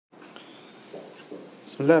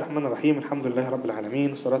بسم الله الرحمن الرحيم. الحمد لله رب العالمين،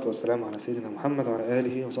 والصلاة والسلام على سيدنا محمد وعلى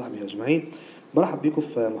آله وصحبه أجمعين. برحب بيكم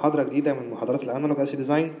في محاضرة جديدة من محاضرات الأنالوج أي سي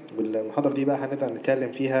ديزاين. والمحاضرة دي بقى هنبدأ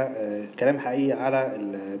نتكلم فيها كلام حقيقي على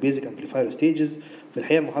البيزك امبليفاير ستيجز. في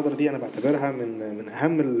الحقيقة المحاضرة دي أنا بعتبرها من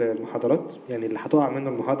أهم المحاضرات، يعني اللي هتقع منه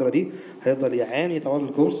المحاضرة دي هيفضل يعاني طوال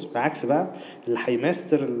الكورس، بعكس بقى اللي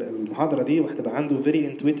هيماستر المحاضرة دي وهتبقى عنده فيري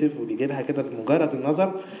انتويتيف وبيجي لها كده بمجرد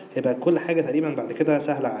النظر، هيبقى كل حاجة تقريبا بعد كده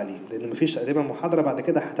سهلة عليه، لأن مفيش تقريبا محاضرة بعد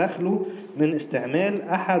كده هتخلو من استعمال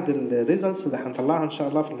أحد الريزلتس اللي هنطلعها إن شاء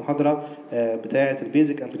الله في المحاضرة بتاعة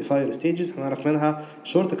البيزك امبليفاير ستيجز. هنعرف منها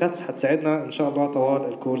شورت كاتس هتساعدنا إن شاء الله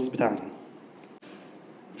طوال الكورس بتاعنا.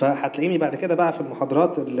 فهتلاقيني بعد كده بقى في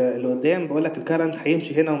المحاضرات اللي قدام بقول لك الكارنت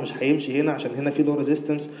هيمشي هنا ومش هيمشي هنا، عشان هنا في لو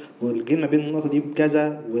ريزيستنس والجين ما بين النقطه دي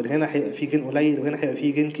بكذا، وهنا هيبقى في جين قليل وهنا هيبقى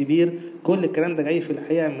في جين كبير. كل الكلام ده جاي في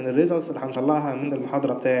الحقيقه من الريزلتس اللي هنطلعها من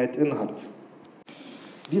المحاضره بتاعه النهارده.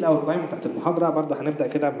 دي الاوتلاين بتاعت المحاضره. برضه هنبدا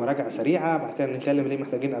كده بمراجعه سريعه، بعد كده نتكلم ليه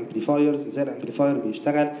محتاجين امبليفايرز، ازاي الامبليفاير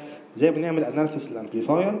بيشتغل، ازاي بنعمل اناليسيس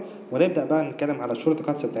للامبليفاير، ونبدا بقى نتكلم على الشورت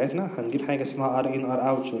كاتس بتاعتنا. هنجيب حاجه اسمها ار ان ار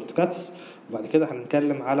اوت شورت كاتس، وبعد كده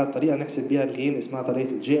هنتكلم على طريقه نحسب بيها الجين اسمها طريقه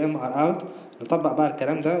الجي ام ار اوت. نطبق بقى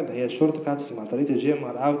الكلام ده اللي هي الشورت كاتس مع طريقه الجي ام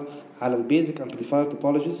ار اوت على البيزك امبليفاير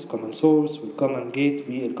توبولوجيز، كومن سورس والكومن جيت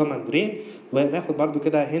والكومن درين، وناخد برضو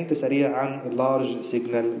كده هنت سريع عن اللارج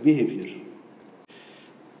سيجنال بيهيفير.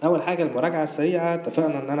 اول حاجه المراجعه السريعه،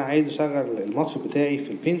 اتفقنا ان انا عايز اشغل المصفت بتاعي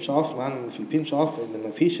في البينش اوف. معنى في البينش اوف ان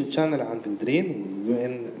مفيش تشانل عند الدرين، وبما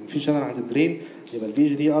ان مفيش تشانل عند الدرين يبقى الفي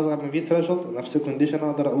جي دي اصغر من في ثريشولد. نفس الكونديشن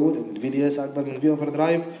اقدر اقول ان الفي دي اس اكبر من في اوفر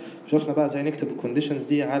درايف. شفنا بقى ازاي نكتب الكونديشنز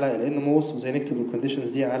دي على الان موس، وازاي نكتب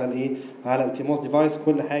الكونديشنز دي على الايه، على البي موس ديفايس.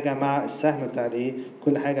 كل حاجه مع السهم بتاع الايه،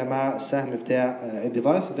 كل حاجه مع السهم بتاع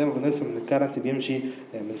الديفايس. دايما بنرسم ان الكارنت بيمشي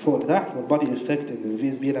من فوق لتحت، والبادي افكت ان الفي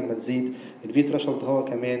اس بي لما تزيد الفي ثريشولد هو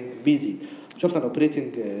كمان بيزيد. شفنا الاوبريتنج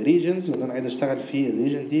ريجنز، وان انا عايز اشتغل في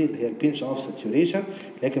الريجن دي اللي هي البينش اوف ساتوريشن،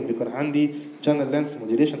 لكن بيكون عندي channel length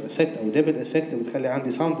modulation effect او ديبل effect، بتخلي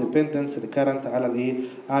عندي some dependence للكرنت على الايه،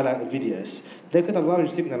 على الفي دي اس. ده كده اللارج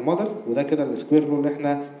سيجنال موديل، وده كده السكوير رول اللي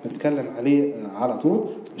احنا بنتكلم عليه على طول.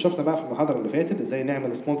 شفنا بقى في المحاضره اللي فاتت ازاي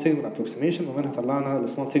نعمل سمول سيجنال ابروكسيميشن، ومنها طلعنا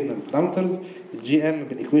السمول سيجنال بارامترز، الجي ام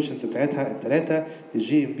بالايكويشنز بتاعتها الثلاثه،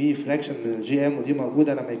 الجي ام بي فراكشن من الجي ام، ودي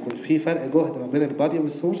موجوده لما يكون في فرق جهد ما بين البادي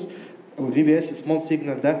والسورس. والفي بي اس سمول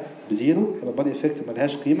سيجنال ده بزيرو، يبقى البادي افكت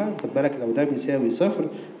ملهاش قيمه. خد بالك لو ده بيساوي صفر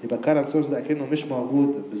يبقى الكارنت سورس ده اكنه مش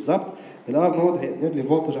موجود بالظبط. الار نود هيقدر لي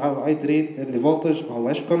فولتج على الاي درين، ايرلي فولتج ما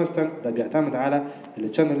هواش كونستانت، ده بيعتمد على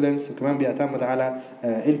التشانل لينس، وكمان بيعتمد على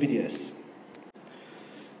الفي دي اس.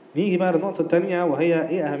 نيجي بقى للنقطة الثانية، وهي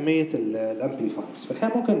ايه أهمية الامبليفايرز. في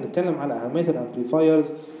الحقيقة ممكن نتكلم على أهمية الامبليفايرز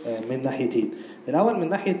من ناحيتين. الأول من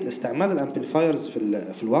ناحية استعمال الامبليفايرز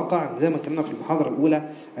في الواقع. زي ما اتكلمنا في المحاضرة الأولى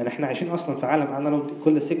ان احنا عايشين أصلا في عالم انالوج،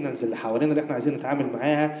 كل السيجنالز اللي حوالينا اللي احنا عايزين نتعامل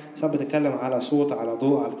معاها، سواء بنتكلم على صوت، على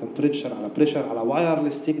ضوء، على تمبريتشر، على بريشر، على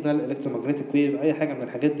وايرلس سيجنال، الكترومagnetic ويف، أي حاجة من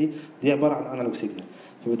الحاجات دي عبارة عن انالوج سيجنال.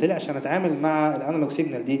 فبالتالي عشان نتعامل مع الانالوج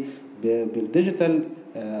سيجنال دي بالديجيتال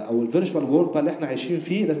او الفيرتشوال وورلد اللي احنا عايشين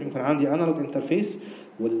فيه، لازم يكون عندي انالوج انترفيس،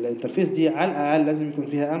 والانترفيس دي على الاقل لازم يكون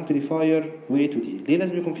فيها امبليفاير واي تو دي. ليه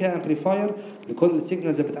لازم يكون فيها امبليفاير؟ لكل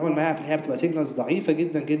السيجنالز اللي بتتعامل معاها في الحقيقه بتبقى سيجنالز ضعيفه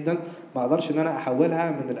جدا جدا، ما اقدرش ان انا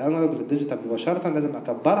احولها من الانالوج للديجيتال مباشره، لازم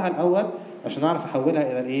اكبرها الاول عشان اعرف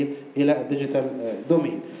احولها الى الايه، الى الديجيتال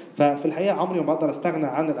دومين. ففي الحقيقه عمري ما بقدر استغنى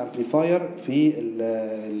عن الامبليفاير في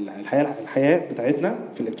الحياه بتاعتنا،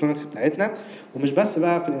 في الالكترونكس بتاعتنا. ومش بس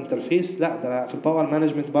بقى في الانترفيس، لا ده في الباور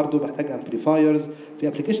مانجمنت برضو بحتاج امبليفايرز، في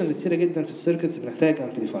ابلكيشنز كتيره جدا في السيركتس بنحتاج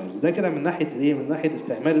امبليفايرز. ده كده من ناحيه ايه، من ناحيه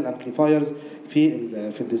استعمال الامبليفايرز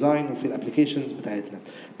في الديزاين وفي الابلكيشنز بتاعتنا.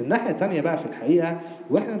 من الناحيه الثانيه بقى في الحقيقه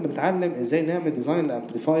واحنا بنتعلم ازاي نعمل ديزاين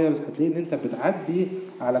لامبليفايرز، هتلاقي ان انت بتعدي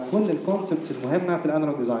على كل الكونسبتس المهمه في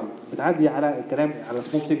الانالوج ديزاين. بتعدي على الكلام على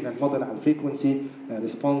سمول سيجنال موديل، على الفريكونسي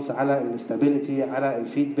ريسبونس، على الاستابيليتي، على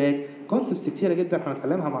الفيدباك. كونسبتس كتيره جدا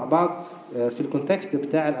هنتعلمها مع بعض في الكونتكست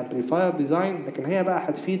بتاع الامبليفاير ديزاين، لكن هي بقى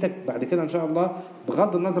هتفيدك بعد كده ان شاء الله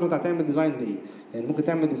بغض النظر انت هتعمل ديزاين لايه. يعني ممكن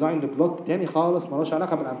تعمل ديزاين لبلوك تاني خالص مالوش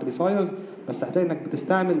علاقه بالامبليفايرز، بس هتلاقي انك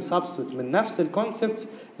بتستعمل سبست من نفس الكونسبتس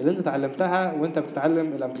اللي انت اتعلمتها وانت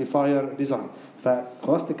بتتعلم الامبليفاير ديزاين.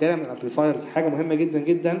 فخلاصه الكلام الامبليفايرز حاجه مهمه جدا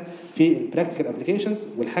جدا في البراكتيكال ابلكيشنز.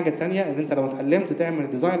 والحاجه الثانيه ان انت لو اتعلمت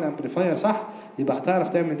تعمل ديزاين الامبليفاير صح، يبقى هتعرف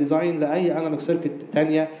تعمل ديزاين لاي انالوج سيركت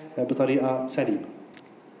ثانيه بطريقه سليمه.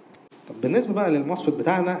 طب بالنسبه بقى للموسفيت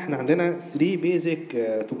بتاعنا، احنا عندنا 3 بيزك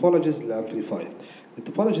توبولوجيز للامبليفاير.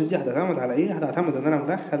 التوبولوجيز دي هتعتمد على ايه؟ هتعتمد ان انا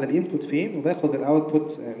مدخل الانبوت فين وباخد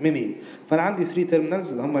الاوتبوت منين. فانا عندي 3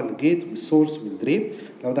 تيرمينالز اللي هم الجيت والسورس والدرين.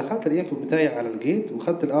 لو دخلت الانبوت بتاعي على الجيت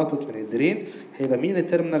وخدت الاوتبوت من الدرين، هيبقى مين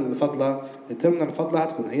التيرمينال اللي فاضله؟ التيرمينال اللي فاضله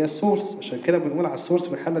هتكون هي السورس. عشان كده بنقول على السورس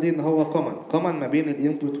في الحاله دي ان هو كومن ما بين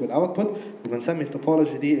الانبوت والاوتبوت، وبنسمي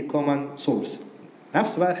التوبولوجي دي الكومن سورس.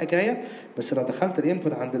 نفس بقى الحكايه، بس لو دخلت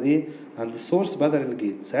الانبوت عند الايه؟ عند السورس بدل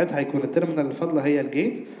الجيت، ساعتها هيكون التيرمينال اللي فاضله هي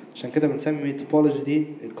الجيت، عشان كده بنسمي التوبولوجي دي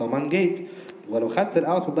الكومن جيت. ولو خدت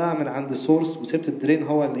الاوتبوت بقى من عند السورس وسبت الدرين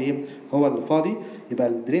هو اللي ايه؟ هو اللي فاضي، يبقى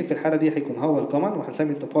الدرين في الحاله دي هيكون هو الكومن،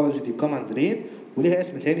 وهنسمي التوبولوجي دي كومن درين، وليها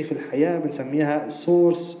اسم تاني في الحقيقه بنسميها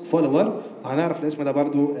السورس فولور، وهنعرف الاسم ده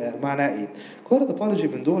برضو معناه ايه. كل توبولوجي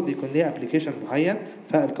من دول بيكون ليها ابلكيشن معين.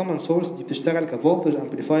 فالكومن سورس دي بتشتغل كفولتج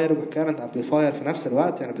امبليفاير وكارنت امبليفاير في نفس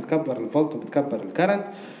الوقت، يعني بتكبر الفولت وبتكبر الكارنت.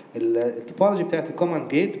 التوبولوجي بتاعت الكومن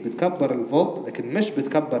جيت بتكبر الفولت لكن مش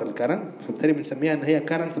بتكبر الكارنت، فبالتالي بنسميها ان هي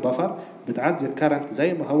كارنت بافر، بتعدي الكارنت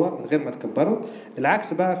زي ما هو من غير ما تكبره.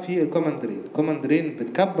 العكس بقى في الكومن درين، الكومن درين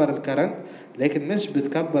بتكبر الكارنت لكن مش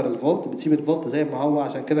بتكبر الفولت، بتسيب الفولت زي ما هو،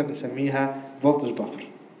 عشان كده بنسميها فولتج بافر.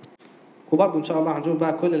 وبرضه ان شاء الله هنشوف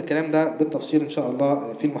بقى كل الكلام ده بالتفصيل ان شاء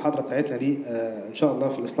الله في المحاضره بتاعتنا دي ان شاء الله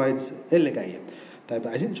في السلايدز اللي جايه. طيب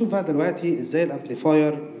عايزين نشوف بقى دلوقتي ازاي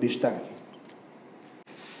الامبليفاير بيشتغل.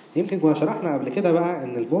 يمكن كنا شرحنا قبل كده بقى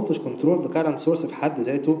ان الفولتج كنترول كارنت سورس في حد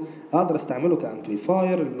ذاته اقدر استعمله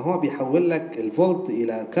كامبليفاير، ان هو بيحول لك الفولت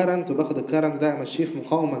الى كارنت، وباخد الكارنت ده امشيه في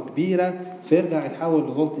مقاومه كبيره فيرجع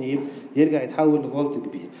يتحول لفولت ايه؟ يرجع يتحول لفولت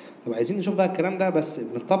كبير. طب عايزين نشوف بقى الكلام ده بس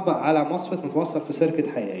بنطبق على مصفت متوصل في سيركت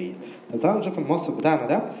حقيقيه. طب تعالوا نشوف المصفت بتاعنا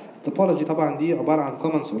ده. التوبولوجي طبعا دي عباره عن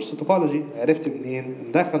كومن سورس توبولوجي. عرفت منين؟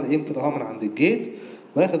 ندخل الانبوت اهو من عند الجيت،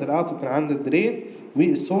 واخد الاوتبوت من عند الدرين،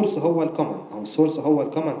 والسورس هو الكومن، او السورس هو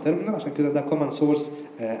الكومن تيرمينال، عشان كده ده كومن سورس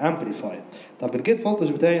امبليفاير. طب الجيت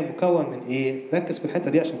فولتج بتاعي مكون من ايه؟ ركز في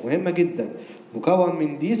الحته دي عشان مهمه جدا. مكون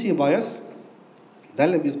من دي سي بايس، ده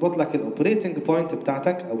اللي بيظبط لك الاوبريتنج بوينت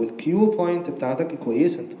بتاعتك او الكيو بوينت بتاعتك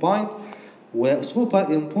الكويسنت بوينت،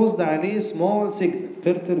 وسوبر امبوزد عليه سمول سيجنال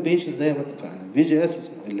بيرتربيشن زي ما اتفقنا. في جي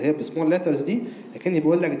اس اللي هي بسمول ليترز دي، لكن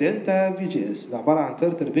بيقول لك دلتا في جي اس، ده عباره عن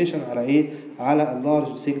بيرتربيشن على ايه؟ على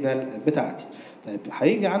اللارج سيجنال بتاعتي. طيب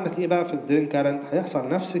هيجي عندك ايه بقى في الدرين كارنت؟ هيحصل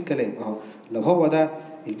نفس الكلام اهو. لو هو ده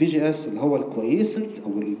الفي جي اس اللي هو الكويسنت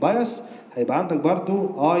او البايس، هيبقى عندك برضو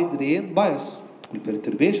اي درين بايس،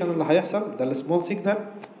 والبرتربيشن اللي هيحصل ده السمول سيجنال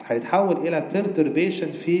هيتحول الى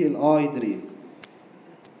بيرتربيشن في الاي درين.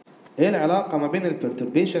 ايه العلاقه ما بين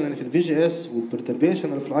البرتربيشن اللي في الفي جي اس والبرتربيشن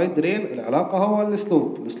اللي في الاي درين؟ العلاقه هو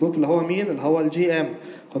السلوب اللي هو مين؟ اللي هو الجي ام.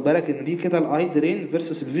 خد بالك ان دي كده الاي درين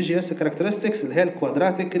فيرسس الفي جي اس كاركترستكس اللي هي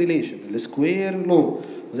الكوادراتيك ريليشن السكوير لو،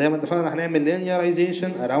 وزي ما اتفقنا هنعمل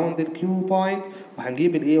لينيرايزيشن اراوند الكيو بوينت،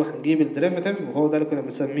 وهنجيب الايه؟ وهنجيب الديريفاتيف، وهو ده اللي كنا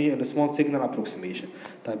بنسميه السمول سيجنال ابروكسيميشن.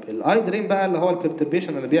 طيب الاي درين بقى اللي هو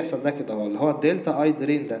البرتربيشن اللي بيحصل ده كده، اللي هو الدلتا اي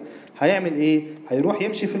درين ده، هيعمل ايه؟ هيروح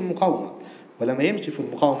يمشي في المقاومه، ولما يمشي في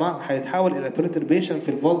المقاومه هيتحول الى بيرتربيشن في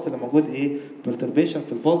الفولت اللي موجود ايه؟ بيرتربيشن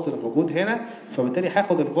في الفولت اللي موجود هنا، فبالتالي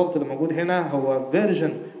هاخد الفولت اللي موجود هنا هو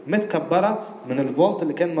فيرجن متكبره من الفولت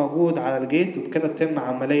اللي كان موجود على الجيت، وبكده تتم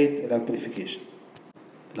عمليه الامبليفيكيشن.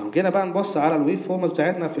 لو جينا بقى نبص على الويف فورمز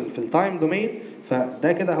بتاعتنا في التايم دومين،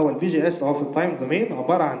 فده كده هو الفي جي اس اهو في التايم دومين،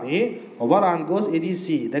 عباره عن ايه؟ عباره عن جزء دي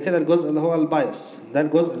سي، ده كده الجزء اللي هو البايس، ده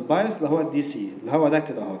الجزء البايس اللي هو الدي سي اللي هو ده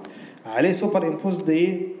كده اهو، عليه سوبر امبوزد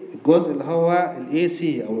ايه؟ الجزء اللي هو الاي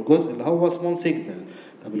سي او الجزء اللي هو سمول سيجنال.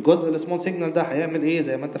 طب الجزء السمول سيجنال ده هيعمل ايه؟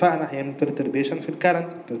 زي ما اتفقنا هيعمل بيرتربيشن في الكارنت،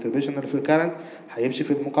 البيرتربيشن اللي في الكارنت هيمشي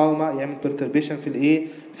في المقاومه يعمل بيرتربيشن في الايه؟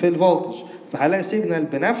 في الفولتج، فهلاقي سيجنال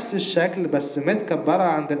بنفس الشكل بس متكبره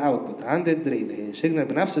عند الاوتبوت عند الدرين، هي سيجنال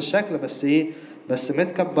بنفس الشكل بس ايه؟ بس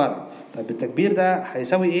متكبره. طب التكبير ده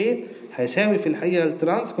هيساوي ايه؟ هيساوي في الحقيقه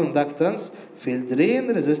الترانس كوندكتنس في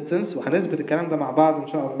الدرين ريزيستنس، وهنثبت الكلام ده مع بعض ان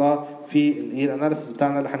شاء الله في الاناليسيس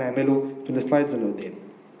بتاعنا اللي هنعمله في السلايدز اللي قدام.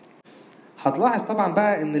 هتلاحظ طبعا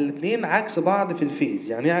بقى ان الاثنين عكس بعض في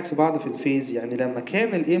الفيز. يعني ايه عكس بعض في الفيز؟ يعني لما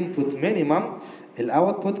كان الانبوت مينيمم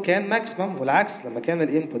الاوتبوت كان ماكسيمم، والعكس لما كان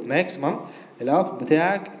الانبوت ماكسيمم الاوتبوت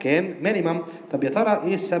بتاعك كان مينيمم. طب يا ترى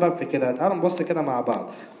ايه السبب في كده؟ تعالوا نبص كده مع بعض.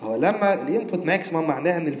 هو لما الانبوت ماكسيمم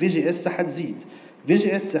معناها ان الفي جي اس هتزيد، في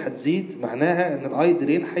جي اس هتزيد معناها ان الاي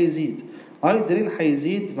درين هيزيد، اي درين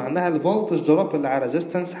هيزيد معناها الفولتج دروب اللي على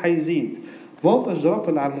ريزيستنس هيزيد، فولتج دروب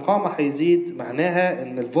اللي على المقاومه هيزيد معناها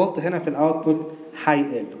ان الفولت هنا في الاوتبوت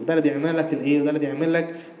هيقل. وده اللي بيعمل لك الايه؟ وده اللي بيعمل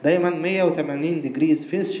لك دايما 180 ديجريز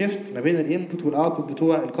فيس شيفت ما بين الانبوت والاوتبوت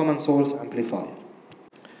بتوع الكومن سورس امبليفاير.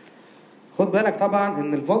 خد بالك طبعا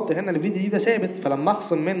ان الفولت هنا الفي دي ده ثابت، فلما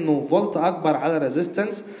اخصم منه فولت اكبر على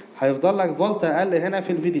ريزيستنس هيفضل لك فولت اقل هنا في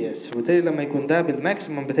الفي دي اس، وبالتالي لما يكون ده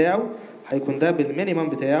بالماكسيمم بتاعه هيكون ده بالمينيمم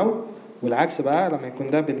بتاعه، والعكس بقى لما يكون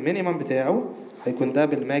ده بالمينيمم بتاعه هيكون ده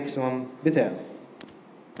بالماكسيمم بتاعه.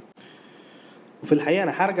 وفي الحقيقة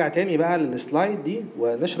أنا هرجع تاني بقى للسلايد دي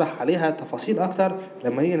ونشرح عليها تفاصيل أكتر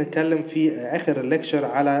لما نيجي نتكلم في آخر الليكشر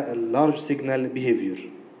على اللارج سيجنال بيهيفير.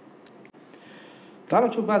 تعالوا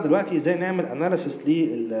نشوف بقى دلوقتي ازاي نعمل اناليسيس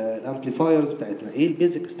للامبليفايرز بتاعتنا، ايه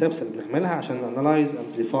البيزك ستيبس اللي بنعملها عشان انالايز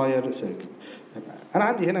امبليفاير سيركت. انا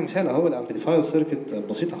عندي هنا مثال اهو الامبليفاير سيركت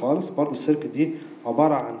بسيطه خالص، برضو السيركت دي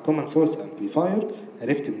عباره عن كومن سورس امبليفاير.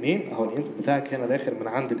 عرفت منين؟ اهو الانبوت بتاعك هنا داخل من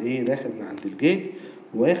عند الايه، داخل من عند الجيت،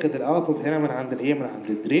 واخد الاوتبوت هنا من عند الايه، من عند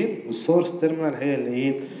الدرين، والسورس تيرمينال هي اللي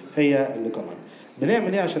ايه، هي اللي كومن.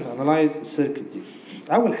 بنعمل ايه عشان انالايز السيركت دي؟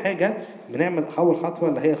 اول حاجه بنعمل اول خطوه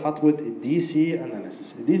اللي هي خطوه الدي سي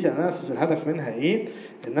اناليسيس. الدي سي اناليسيس الهدف منها ايه؟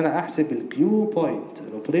 ان انا احسب الكيو بوينت،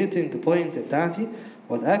 الاوبريتنج بوينت بتاعتي،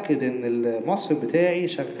 واتاكد ان المصفت بتاعي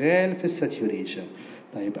شغال في الساتوريشن.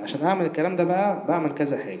 طيب عشان اعمل الكلام ده بقى بعمل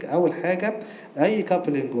كذا حاجه. اول حاجه اي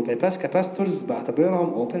كابلنج وبايباس كاباستورز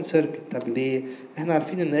بعتبرهم اوبن سيركت. طب ليه؟ احنا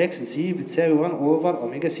عارفين ان اكس سي بتساوي 1 اوفر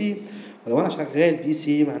اوميجا سي، ولو انا شغال بي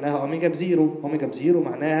سي معناها اوميجا بزيرو، اوميجا بزيرو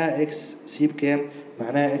معناها اكس سي بكام؟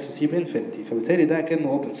 معناها اكس سي بانفينيتي، فبالتالي ده كأنه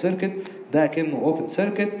اوبن سيركت، ده كأنه اوبن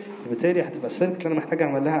سيركت، فبالتالي هتبقى السيركت اللي انا محتاج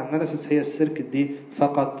اعمل لها اناليسيس هي السيركت دي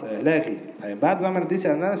فقط لا غير. طيب بعد ما اعمل دي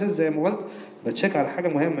سي اناليسيس زي ما قلت بتشيك على حاجه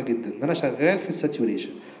مهمه جدا، ان انا شغال في الساتوريشن.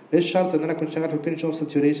 ايه الشرط ان انا اكون شغال في البنش اوف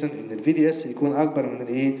ساتوريشن؟ ان الفي دي اس يكون اكبر من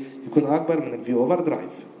الايه؟ يكون اكبر من الفي اوفر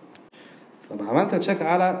درايف. طب عملت تشيك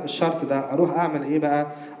على الشرط ده، اروح اعمل ايه بقى؟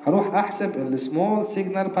 اروح احسب السمول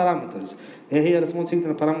سيجنال بارامترز. ايه هي السمول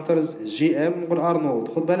سيجنال بارامترز؟ الجي ام والار نود.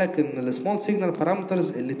 خد بالك ان السمول سيجنال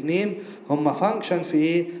بارامترز الاثنين هم فانكشن في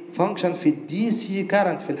ايه؟ فانكشن في الدي سي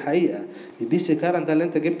كارنت. في الحقيقه الدي سي كارنت ده اللي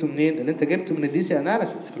انت جبته منين؟ اللي انت جبته من الدي سي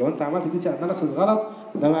اناليسيس. فلو انت عملت دي سي اناليسيس غلط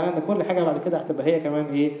ده معناه ان كل حاجه بعد كده هتبقى هي كمان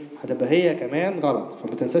ايه؟ هتبقى هي كمان غلط.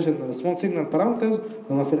 فما تنساش ان السمول سيجنال بارامترز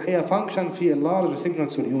هم في الحقيقه فانكشن في اللارج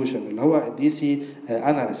سيجنال سوليوشن اللي هو الدي سي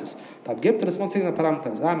اناليسيس. طب جبت السمول سيجنال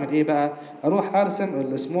بارامترز اعمل ايه بقى؟ اروح ارسم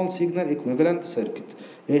السمول سيجنال ايكويفالنت سيركت.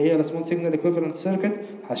 ايه هي السمول سيجنال ايكويفالنت سيركت؟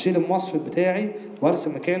 هشيل المصفت بتاعي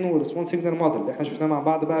وارسم مكانه السمول سيجنال موديل اللي احنا شفناه مع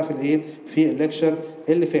بعض بقى في الايه، في الليكشر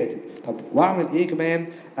اللي فاتت. طب واعمل ايه كمان؟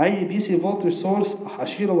 اي بي سي فولتج سورس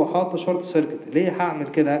هشيله واحط شورت سيركت. ليه هعمل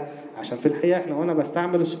كده؟ عشان في الحقيقه احنا قلنا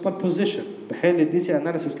بستعمل السوبر بوزيشن، بحل الدي سي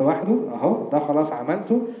اناليسيس لوحده اهو، ده خلاص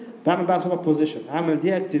عملته. بعمل بقى سوبر بوزيشن، اعمل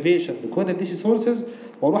دي اكتيفيشن لكل الدي سي سورسز،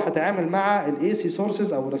 واروح اتعامل مع الاي سي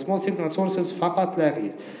سورسز او السمول سيجنال سورسز فقط لا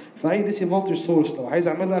غير. فاي دي سي فولتج سورس لو عايز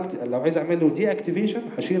اعمل له دي اكتيفيشن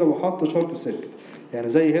هشيله واحط شورت سيركت. يعني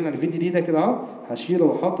زي هنا الفي دي دي ده كده اهو، هشيله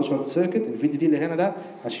واحط شورت سيركت. الفي دي دي اللي هنا ده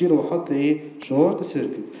هشيله واحط ايه؟ شورت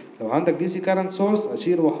سيركت. لو عندك دي سي كارنت سورس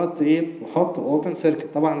هشيله واحط ايه؟ واحط اوبن سيركت.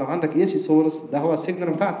 طبعا لو عندك اي سي سورس ده هو السيجنال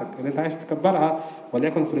بتاعتك اللي انت عايز تكبرها،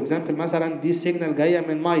 وليكن فور اكزامبل مثلا دي السيجنال جايه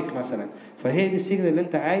من مايك مثلا، فهي دي السيجنال اللي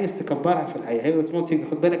انت عايز تكبرها في الحقيقه، هي السمول سيجنال.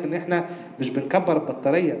 خد بالك ان احنا مش بنكبر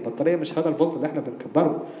البطاريه مش هذا الفولت اللي احنا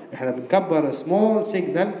بنكبره، احنا بنكبر سمول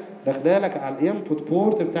سيجنال داخلالك على الانبوت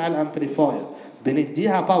بورت بتاع الامبليفاير،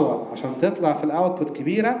 بنديها باور عشان تطلع في الاوتبوت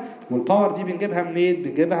كبيره، والباور دي بنجيبها منين؟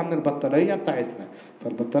 بنجيبها من البطاريه بتاعتنا.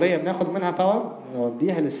 فالبطاريه بناخد منها باور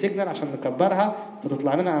نوديها للسيجنال عشان نكبرها،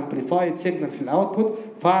 بتطلع لنا امبليفايد سيجنال في الاوتبوت،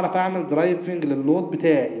 فاعرف اعمل درايفنج لللود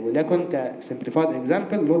بتاعي. وليكن كسمبليفايد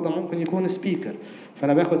اكزامبل اللود ده ممكن يكون سبيكر،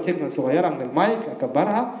 فانا باخد سيجنال صغيره من المايك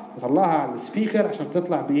اكبرها واطلعها على السبيكر عشان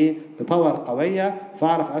تطلع بايه؟ بباور قويه،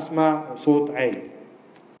 فاعرف اسمع صوت عالي.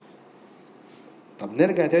 طب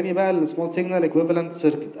نرجع تاني بقى للسمول سيجنال ايكويفالنت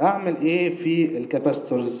سيركت. اعمل ايه في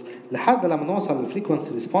الكاباستورز؟ لحد لما نوصل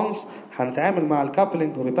للفريكونسي ريسبونس هنتعامل مع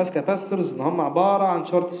الكابلنج وبيباس كاباستورز ان هم عباره عن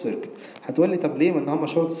شورت سيركت. هتقول لي طب ليه ان هم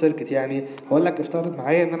شورت سيركت؟ يعني هقول لك افترض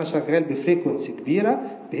معايا ان انا شغال بفريكونسي كبيره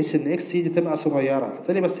بحيث ان اكس سي دي تبقى صغيره.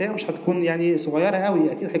 هتقول لي بس هي مش هتكون يعني صغيره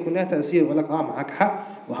قوي، اكيد هيكون لها تاثير. اقول لك معاك حق،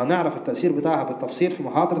 وهنعرف التاثير بتاعها بالتفصيل في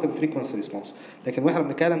محاضره الفريكونسي ريسبونس. لكن واحنا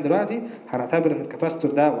بنتكلم دلوقتي هنعتبر ان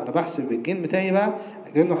الكاباستور ده وانا بحسب الجين بتاعي بقى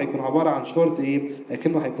كأنه هيكون عبارة عن شورت ايه؟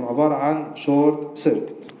 كأنه هيكون عبارة عن شورت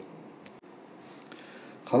سيركت.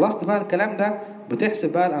 خلصت بقى الكلام ده،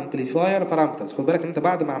 بتحسب بقى الامبليفاير بارامترز. خد بالك ان انت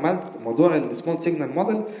بعد ما عملت موضوع السمول سيجنال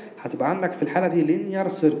موديل هتبقى عندك في الحاله دي لينير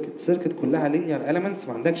سيركت كلها لينير اليمنتس،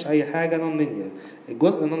 ما عندكش اي حاجه نون لينير.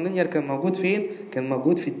 الجزء النون لينير كان موجود فين؟ كان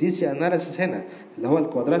موجود في الدي سي اناليسيس هنا اللي هو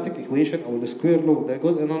الكوادراتيك ايكويشن او السكوير لو، ده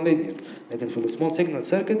جزء نون لينير. لكن في السمول سيجنال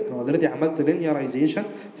سيركت انا اوريدي عملت لينيرايزيشن،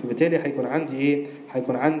 فبالتالي هيكون عندي ايه؟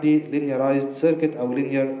 هيكون عندي لينيرايزد سيركت او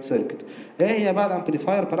لينير سيركت. ايه هي بقى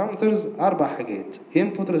الامبليفاير بارامترز؟ 4 حاجات: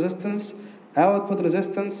 input resistance، output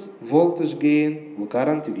resistance، voltage gain،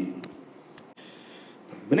 وcurrent gain.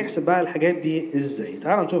 بنحسب بقى الحاجات دي ازاي؟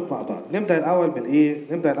 تعالوا نشوف مع بعض. نبدا الاول بالايه؟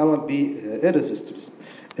 نبدا الاول بالريزيستورز.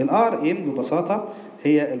 الار ام ببساطه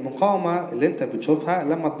هي المقاومه اللي انت بتشوفها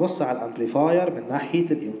لما تبص على الامبليفاير من ناحيه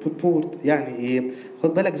الانبوت بورت. يعني ايه؟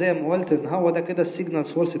 خد بالك زي ما قلت ان هو ده كده السيجنال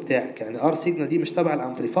سورس بتاعك، يعني ار سيجنال دي مش تبع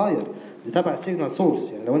الامبليفاير، دي تبع السيجنال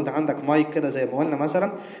سورس. يعني لو انت عندك مايك كده زي ما قلنا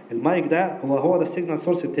مثلا، المايك ده هو ده السيجنال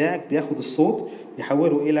سورس بتاعك، بياخد الصوت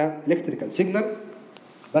يحوله الى الكتريكال سيجنال،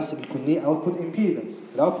 بس بيكون ليه اوتبوت امبيدنس.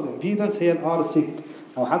 الاوتبوت امبيدنس هي الار سيج.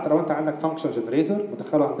 او حتى لو انت عندك فانكشن جنريتور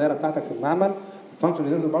مدخله على الدايره بتاعتك في المعمل، الفانكشن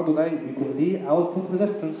جنريتور برضه ده بيكون ليه اوتبوت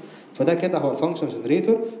ريزيستنس، فده كده هو الفانكشن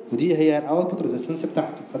جنريتور ودي هي الاوتبوت ريزيستنس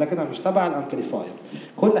بتاعته، فده كده مش تبع الامبليفاير.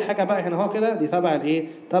 كل حاجه بقى هنا هو كده دي تبع الايه؟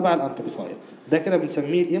 تبع الامبليفاير. ده كده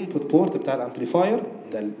بنسميه الانبوت بورت بتاع الامبليفاير،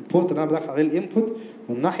 ده البورت اللي انا بدخل عليه الانبوت.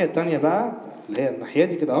 والناحيه الثانيه بقى اللي هي الناحيه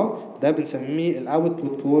دي كده اهو، ده بنسميه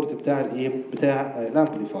الاوتبوت بورت بتاع الايه؟ بتاع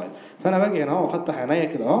الامبليفاير. فانا باجي هنا اهو افتح عينيا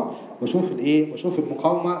كده اهو واشوف الايه؟ واشوف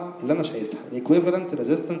المقاومه اللي انا شايفها، الايكويفالنت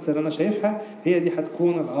ريزيستنس اللي انا شايفها هي دي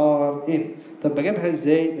هتكون الار ان. طب بجيبها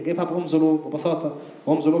ازاي؟ بجيبها باومز لو ببساطه.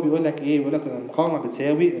 اومز لو بيقول لك ايه؟ بيقول لك ان المقاومه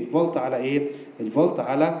بتساوي الفولت على ايه؟ الفولت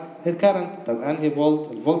على الكارنت. طب انهي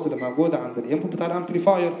فولت؟ الفولت اللي موجود عند الانبوت بتاع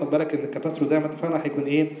الامبليفاير. خد بالك ان الكاباسيتور زي ما اتفقنا هيكون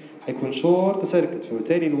ايه؟ هيكون شورت سيركت،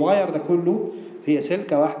 فبالتالي الواير ده كله هي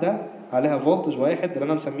سلكه واحده عليها فولتج واحد اللي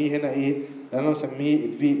انا مسميه هنا ايه؟ اللي انا مسميه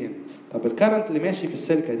الفي ان. طب الكارنت اللي ماشي في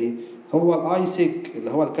السلكه دي هو الاي سيج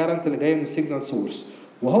اللي هو الكارنت اللي جاي من السيجنال سورس،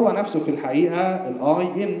 وهو نفسه في الحقيقه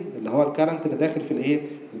الاي ان اللي هو الكارنت اللي داخل في الايه؟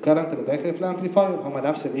 الكارنت اللي داخل في الامبليفاير. هما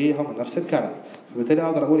نفس الايه؟ هما نفس الكارنت، فبالتالي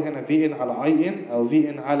اقدر اقول هنا في ان على اي ان او في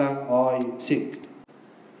ان على اي سيج.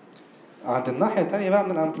 عند الناحيه الثانيه بقى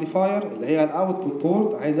من الامبليفاير اللي هي الاوتبوت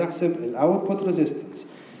بورت، عايز احسب الاوتبوت ريزيستنس.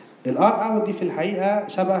 الار اوت دي في الحقيقه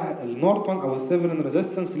شبه النورتون او الثيفلين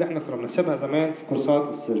ريزيستنس اللي احنا كنا بنحسبها زمان في كورسات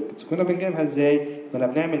السيركتس. كنا بنجيبها ازاي؟ كنا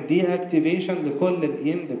بنعمل دي اكتيفيشن لكل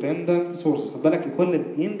الاندبندنت سورسز. خد بالك لكل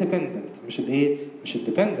الاندبندنت مش الايه؟ مش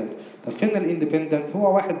الديبندنت. طب فين الاندبندنت؟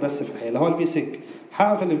 هو واحد بس في الحقيقه اللي هو الفي سيج.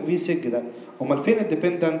 هقفل الفي سيج ده. امال فين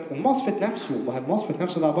الديبندنت؟ الموسفيت نفسه. ما هو الموسفيت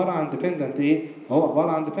نفسه ده عباره عن ديبندنت ايه؟ هو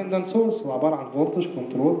عباره عن ديبندنت سورس، هو عباره عن فولتج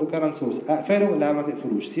كنترول كارنت سورس. اقفله؟ لا ما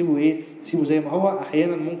تقفلوش، سيبه ايه؟ سيبه زي ما هو.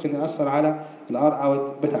 احيانا ممكن ياثر على الار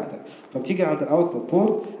اوت بتاعتك. فبتيجي عند الاوتبوت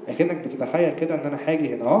بورت اكنك بتتخيل كده ان انا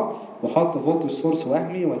هاجي هنا اهو واحط فولتج سورس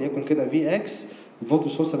وهمي وليكن كده في اكس.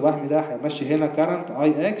 الفولتج سورس الوهمي ده هيمشي هنا كارنت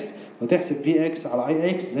اي اكس، وتحسب في اكس على اي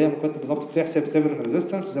اكس زي ما كنت بالظبط بتحسب ثيفلين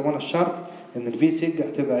ريزيستنس. زي ما قلنا الشرط ان الفي سيج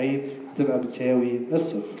هتبقى ايه؟ هتبقى بتساوي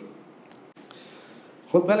الصفر.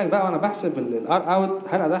 خد بالك بقى وانا بحسب الار اوت،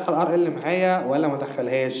 هل ادخل ار ال معايا ولا ما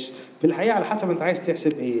ادخلهاش؟ في الحقيقه على حسب انت عايز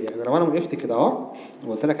تحسب ايه. يعني لو انا وقفت كده اهو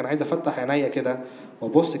وقلت لك انا عايز افتح عينيا كده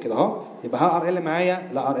وابص كده اهو، يبقى ها ار ال معايا؟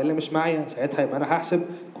 لا ار ال مش معايا. ساعتها يبقى انا هحسب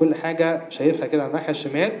كل حاجه شايفها كده على الناحيه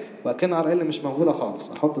الشمال وكأن ار ال مش موجوده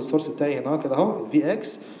خالص. احط السورس بتاعي هنا كده اهو الفي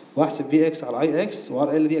اكس، واحسب في اكس على اي اكس،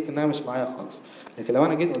 وار ال دي اكنها مش معايا خالص. لكن لو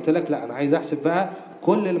انا جيت قلت لك لا انا عايز احسب بقى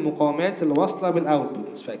كل المقاومات اللي واصله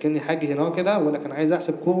بالاوتبوت، فاكني حاجه هنا كده واقول لك انا عايز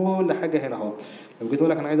احسب كل حاجه هنا اهو. لو جيت اقول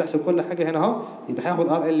لك انا عايز احسب كل حاجه هنا اهو، يبقى هاخد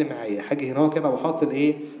ار ال معايا، هاجي هنا كده واحط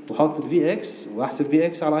الايه؟ واحط الفي اكس واحسب في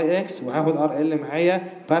اكس على اي اكس، وهاخد ار ال معايا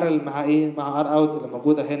بارل مع ايه؟ مع ار اوت اللي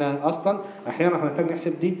موجوده هنا اصلا. احيانا هنحتاج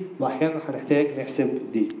نحسب دي واحيانا هنحتاج نحسب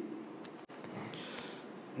دي.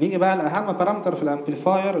 نيجي بقى لاهم بارامتر في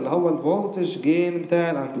الامبليفاير اللي هو الفولتج جين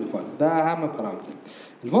بتاع الامبليفاير. ده اهم بارامتر.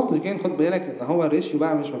 الفولتج جين خد بالك ان هو الريشيو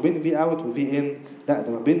بقى مش ما بين في اوت وفي ان، لا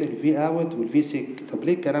ده ما بين الفي اوت والفي سيج. طب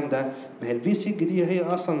ليه الكلام ده؟ ما هي الفي سيج دي هي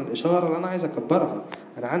اصلا الاشاره اللي انا عايز اكبرها.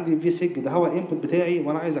 انا عندي الفي سيج ده هو الانبوت بتاعي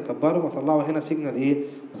وانا عايز اكبره واطلعه هنا سيجنال ايه؟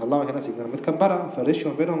 اطلعه هنا سيجنال متكبره،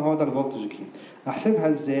 فالريشيو ما بينهم هو ده الفولتج جين. احسبها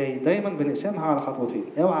ازاي؟ دايما بنقسمها على خطوتين،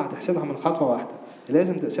 اوعى تحسبها من خطوه واحده،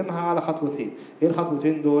 لازم تقسمها على خطوتين. ايه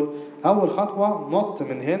الخطوتين دول؟ اول خطوه نط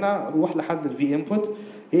من هنا روح لحد الفي انبوت.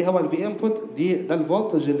 ايه هو الفي انبوت؟ ده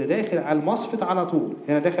الفولتج اللي داخل على الموسفيت على طول.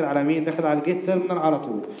 هنا داخل على مين؟ داخل على الجيت تيرمينال على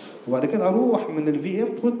طول. وبعد كده اروح من الفي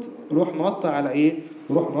انبوت روح نط على ايه؟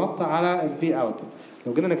 روح نط على الفي اوتبوت.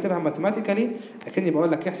 لو جينا نكتبها ماثيماتيكالي اكني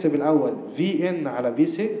بقول لك احسب الاول في ان على في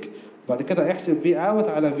سيج بعد كده احسب في اوت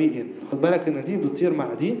على في ان. خد بالك ان دي بتطير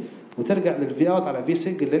مع دي وترجع للفي اوت على في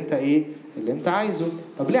سيج اللي انت ايه اللي انت عايزه.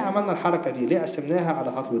 طب ليه عملنا الحركه دي؟ ليه قسمناها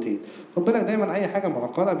على خطوتين؟ خد بالك دايما اي حاجه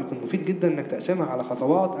معقده بيكون مفيد جدا انك تقسمها على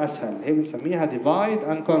خطوات اسهل، هي بنسميها ديفايد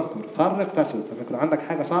اند كونكر، فرق تسد. لما يكون عندك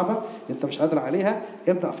حاجه صعبه انت مش قادر عليها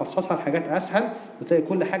ابدا فصصها لحاجات اسهل، وتلاقي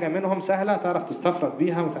كل حاجه منهم سهله تعرف تستفرد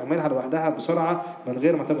بيها وتعملها لوحدها بسرعه من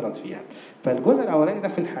غير ما تغلط فيها. فالجزء الاولاني ده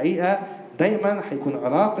في الحقيقه دايما هيكون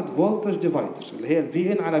علاقه فولتج ديفايدر اللي هي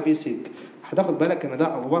الفي ان على في سيج. هتاخد بالك ان ده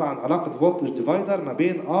عباره عن علاقه فولتج ديفايدر ما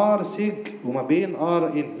بين ار سيج وما بين ار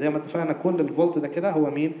ان. زي ما اتفقنا كل الفولت ده كده هو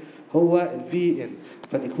مين؟ هو الفي ان.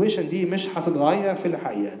 فالايكويشن دي مش هتتغير في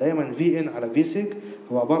الحقيقه، دايما في ان على في سيج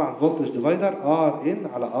هو عباره عن فولتج ديفايدر ار ان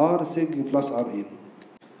على ار سيج بلس ار ان.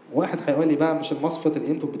 واحد هيقول لي بقى مش المصفت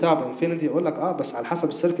الانبوت بتاعه بانفينيتي، يقول لك بس على حسب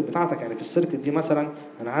السيركت بتاعتك. يعني في السيركت دي مثلا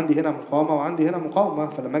انا عندي هنا مقاومه وعندي هنا مقاومه،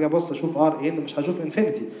 فلما اجي ابص اشوف ار ان مش هشوف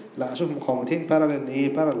انفينيتي، لا هشوف مقاومتين بارالل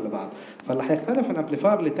بارالل لبعض. فاللي هيختلف من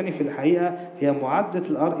امبليفاير للتاني في الحقيقه هي معادله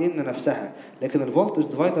الار ان نفسها، لكن الفولتج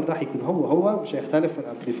ديفايدر ده هيكون هو مش هيختلف من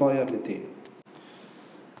امبليفاير للتاني.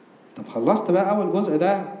 طب خلصت بقى اول جزء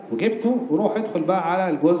ده وجبته، وروح ادخل بقى على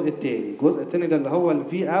الجزء الثاني. الجزء الثاني ده اللي هو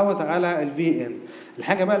الفي اوت على الفي ان.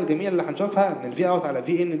 الحاجه بقى الجميله اللي هنشوفها ان الفي اوت على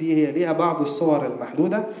في ان دي هي ليها بعض الصور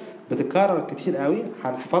المحدوده بتتكرر كتير قوي،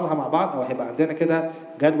 هنحفظها مع بعض او هيبقى عندنا كده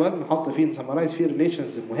جدول نحط فيه نسمرايز فيه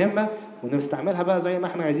الريليشنز المهمه ونستعملها بقى زي ما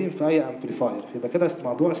احنا عايزين في اي امبليفاير. يبقى كده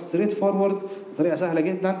الموضوع ستريت فورورد بطريقه سهله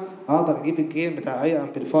جدا، اقدر اجيب الجين بتاع اي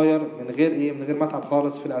امبليفاير من غير ما اتعب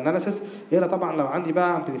خالص في الاناليسيس. الا طبعا لو عندي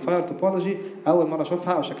بقى امبليفاير توبولوجي اول مره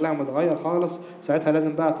اشوفها او شكلها متغير خالص، ساعتها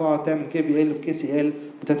لازم بقى تقعد تعمل كي بي ال وكي سي ال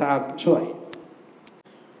وتتعب شويه.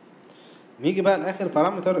 نيجي بقى لاخر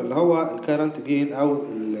بارامتر اللي هو الكارنت جين او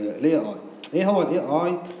الاي اي. ايه هو الاي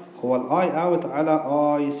اي؟ هو الاي اوت على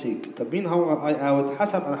اي سيج. طب مين هو الاي اوت؟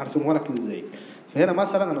 حسب انا هرسمه لك ازاي. فهنا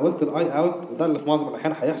مثلا انا قلت الاي اوت، وده اللي في معظم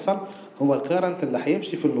الاحيان هيحصل، هو الكارنت اللي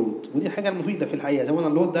هيمشي في اللود. ودي حاجه المفيده في الحقيقه، زي ما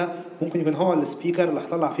اللود ده ممكن يكون هو السبيكر اللي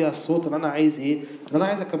هطلع فيها الصوت اللي انا عايز اللي انا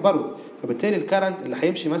عايز اكبره. فبالتالي الكارنت اللي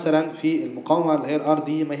هيمشي مثلا في المقاومه اللي هي الار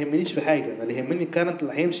دي ما يهمنيش في حاجه، انا اللي يهمني الكارنت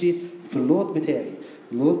اللي هيمشي في اللود بتاعي.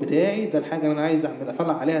 اللود بتاعي ده الحاجه اللي انا عايز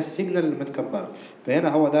اطلع عليها السيجنال المتكبره. فهنا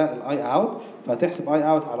هو ده الاي اوت، فهتحسب اي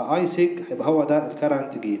اوت على اي سيج هيبقى هو ده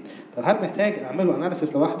الكارنت جين. طب هل محتاج اعمله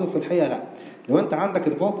اناليسيس لوحده؟ في الحقيقه لا. لو انت عندك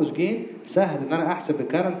الفولتج جين سهل ان انا احسب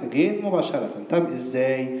الكارنت جين مباشره. طب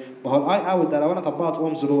ازاي؟ ما هو الاي اوت ده لو انا طبقت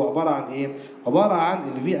اومز لو عباره عن ايه؟ عباره عن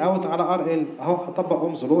الفي اوت على ار ال. اهو هطبق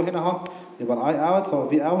اومز لو هنا اهو، يبقى الاي اوت هو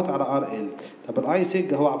في اوت على ار ال. طب الاي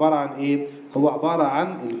سيج هو عباره عن ايه؟ هو عباره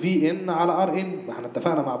عن الفي ان على ار ان. ما احنا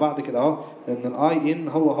اتفقنا مع بعض كده اهو ان الاي ان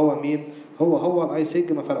هو مين؟ هو الاي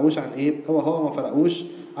سيج، ما فرقوش عن ايه؟ هو ما فرقوش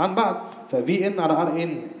عن بعض. ففي ان على ار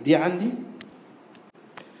ان دي عندي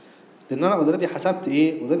لان انا اوريدي حسبت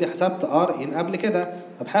اوريدي حسبت ار ان قبل كده.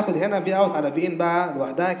 طب هاخد هنا في اوت على في ان بقى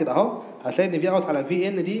لوحدها كده اهو، هتلاقي ان في اوت على في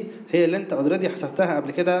ان دي هي اللي انت اوريدي حسبتها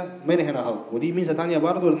قبل كده من هنا اهو. ودي ميزه ثانيه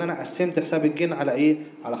برضو ان انا قسمت حساب الجين على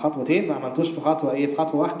على خطوتين، ما عملتوش في خطوه في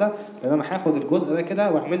خطوه واحده، لان انا هاخد الجزء ده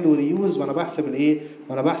كده واعمل له ريوز وانا بحسب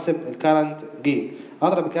وانا بحسب الكارنت جين.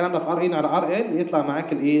 اضرب الكلام ده في ار ان على ار ال يطلع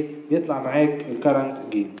معاك يطلع معاك الكارنت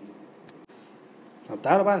جين. طب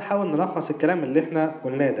تعالوا بقى نحاول نلخص الكلام اللي احنا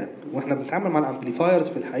قلناه ده. واحنا بنتعامل مع الامبليفايرز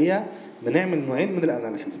في الحقيقه بنعمل نوعين من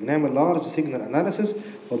الاناليسيس، بنعمل لارج سيجنال اناليسيس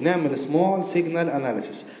وبنعمل سمول سيجنال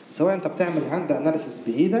اناليسيس. سواء انت بتعمل هاند اناليسيس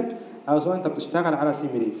بايدك او سواء انت بتشتغل على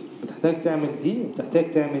سيميليتر، بتحتاج تعمل دي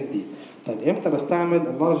وبتحتاج تعمل دي. طب امتى بستعمل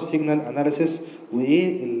اللارج سيجنال اناليسيس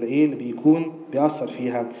وايه اللي بيكون بيأثر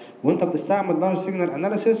فيها؟ وانت بتستعمل لارج سيجنال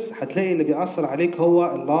اناليسيس هتلاقي اللي بيأثر عليك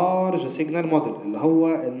هو اللارج سيجنال موديل اللي هو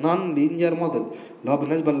النون لينير موديل اللي هو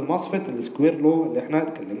بالنسبه للموسفيت السكوير لو اللي احنا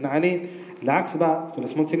اتكلمنا عليه. العكس بقى في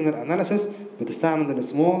السمول سيجنال اناليسيس بتستعمل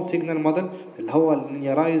السمول سيجنال موديل اللي هو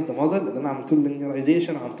اللينيرايزد موديل اللي انا عملت له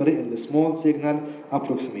لينيرايزيشن عن طريق السمول سيجنال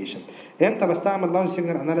ابروكسيميشن. امتى بستعمل لارج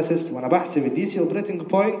سيجنال اناليسيس؟ وانا بحسب الدي سي اوبريتنج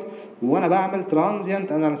بوينت وانا بعمل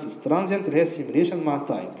ترانزيانت اناليسيس. ترانزيانت اللي هي السيميليشن مع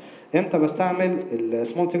التايم. امتى بستعمل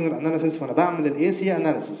السمول سيجنال اناليسيس؟ وانا بعمل الاي سي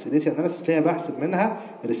اناليسيس. الاي سي اناليسيس اللي هي بحسب منها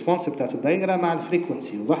الريسبونس بتاعت الدايره مع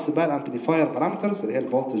الفريكونسي، وبحسب بقى الامبليفاير بارامترز اللي هي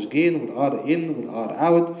الفولتج جين والار ان والار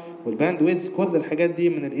اوت والباند ويدز، كل الحاجات دي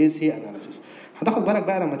من الاي سي اناليسيس. هتاخد بالك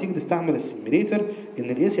بقى لما تيجي تستعمل السيميليتر ان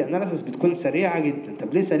الاي سي اناليسيس بتكون سريعه جدا.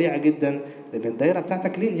 طب ليه سريعه جدا؟ لان الدايره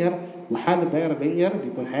بتاعتك لينير، وحل الدايره لينير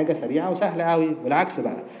بيكون حاجه سريعه وسهله قوي. والعكس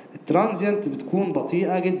بقى الترانزيانت بتكون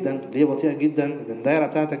بطيئه جدا. ليه بطيئه جدا؟ لان الدايره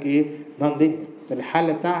بتاعتك نون لينير،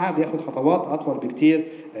 الحل بتاعها بياخد خطوات اطول بكتير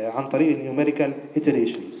عن طريق النيوميريكال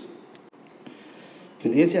ايتريشنز. في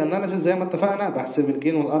الاي سي اناليسيس زي ما اتفقنا بحسب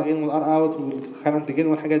الجين والار ان والار اوت والكرنت جين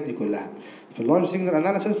والحاجات دي كلها. في اللارج سيجنال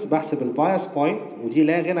اناليسيس بحسب البايس بوينت، ودي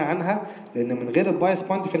لا غنى عنها، لان من غير البايس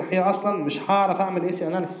بوينت في الحقيقه اصلا مش هعرف اعمل اي سي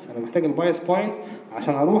اناليسيس. انا محتاج البايس بوينت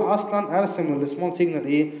عشان اروح اصلا ارسم السمول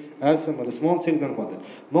سيجنال ارسم السمول سيجنال موديل.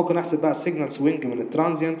 ممكن احسب بقى السيجنال سوينج من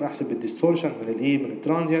الترانزيانت، احسب الديستورشن من من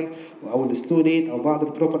الترانزيانت او السلو ريت او بعض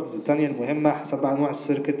البروبرتيز الثانيه المهمه حسب بقى نوع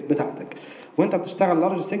السيركت بتاعتك. وانت بتشتغل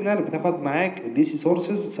لارج سيجنال بتاخد معاك الدي سي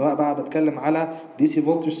سورسز، سواء بقى بتكلم على دي سي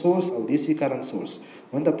فولتج سورس او دي سي كارنت سورس.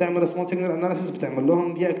 وانت بتعمل سمول سيجنال اناليسيس بتعمل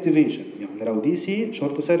لهم دي اكتيفيشن، يعني لو دي سي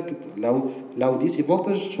شورت سيركت، لو دي سي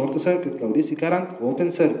فولتج شورت سيركت، لو دي سي كارنت اوبن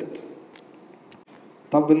سيركت.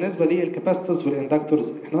 طب بالنسبه للكاباسيتورز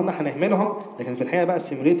والاندكتورز احنا قلنا هنهملهم، لكن في الحقيقه بقى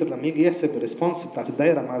السيموليتر لما يجي يحسب الريسبونس بتاعت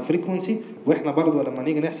الدايره مع الفريكونسي، واحنا برضو لما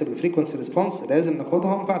نيجي نحسب الفريكونسي ريسبونس لازم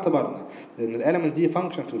ناخدهم في اعتبارنا، لان الاليمنتس دي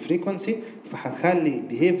فانكشن في الفريكونسي، فهتخلي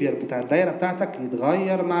البيهيفير بتاع الدايره بتاعتك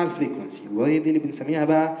يتغير مع الفريكونسي، وهي دي اللي بنسميها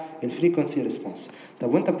بقى الفريكونسي ريسبونس.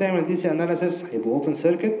 طب وانت بتعمل دي سي اناليسيس هيبقى اوبن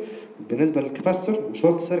سيركت بالنسبه للكاباسيتور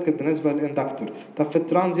وشورت سيركت بالنسبه للاندكتور. طب في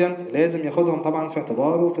الترانزيانت لازم ياخدهم طبعا في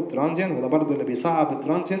اعتباره في الترانزيانت، وده برضو اللي بيصعب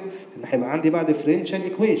الترانزيانت ان هيبقى عندي بقى ديفرنشال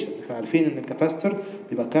ايكويشن. احنا عارفين ان الكاباسيتور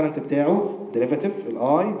بيبقى الكارنت بتاعه ديريفاتيف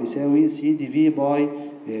الاي بيساوي سي دي في باي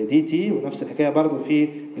دي تي، ونفس الحكايه برضو في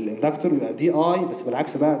الاندكتور بيبقى دي اي بس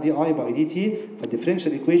بالعكس بقى دي اي باي دي تي.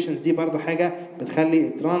 فالديفرنشال ايكويشنز دي برضو حاجه بتخلي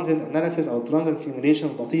الترانزيانت اناليسيس او الترانزيانت سيموليشن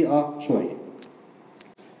بطيئه شويه.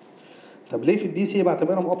 طب ليه في الدي سي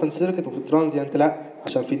بعتبرهم اوبن سيركت وفي الترانزيانت لا؟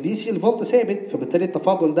 عشان في الدي سي الفولت ثابت، فبالتالي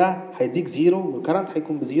التفاضل ده هيديك زيرو والكرنت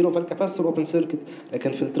هيكون بزيرو، فالكاباسيتور اوبن سيركت.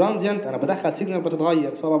 لكن في الترانزيانت انا بدخل سيجنال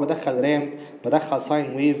بتتغير، سواء بدخل رامب بدخل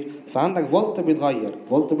ساين ويف، فعندك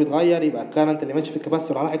فولت بيتغير يبقى الكرنت اللي ماشي في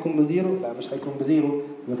الكاباسيتور على هيكون بزيرو؟ لا مش هيكون بزيرو،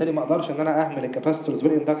 وبالتالي ما اقدرش ان انا اهمل الكاباسيتورز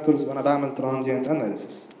والاندكتورز وانا بعمل ترانزيانت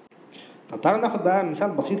اناليسيس. طب تعالى ناخد بقى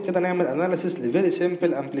مثال بسيط كده نعمل اناليسيس لفيري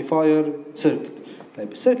سيمبل امبليفاير سيركت.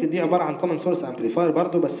 طيب السيركت دي عباره عن كومن سورس امبليفاير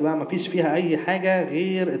برضو، بس بقى ما فيش فيها اي حاجه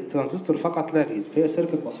غير الترانزستور فقط لا غير، فهي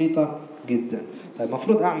سيركت بسيطه جدا. طيب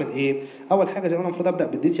المفروض اعمل ايه؟ اول حاجه زي ما انا المفروض ابدا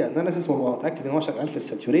بالدي سي اناليسيس وابقى اتاكد ان هو شغال في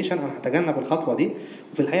الساتوريشن. انا هتجنب الخطوه دي،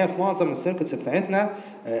 وفي الحقيقه في معظم السيركتس بتاعتنا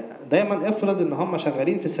دايما افرض ان هم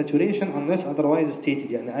شغالين في الساتوريشن unless otherwise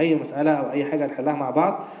stated، يعني اي مساله او اي حاجه نحلها مع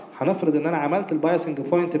بعض هنفرض ان انا عملت البايسنج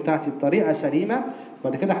بوينت بتاعتي بطريقه سليمه.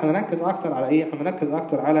 بعد كده هنركز اكتر على ايه؟ هنركز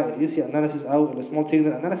اكتر على الاي سي اناليسيس او السمول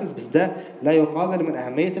سيجنال اناليسيس، بس ده لا يقلل من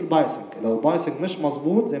اهميه البايسنج. لو البايسنج مش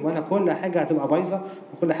مظبوط زي ما قلنا كل حاجه هتبقى بايظه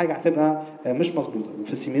وكل حاجه هتبقى مش مظبوطه.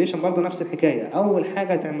 وفي السيميوليشن برضه نفس الحكايه، اول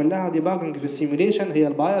حاجه تعمل لها ديباجنج في السيميوليشن هي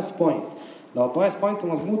البايس بوينت. لو البايس بوينت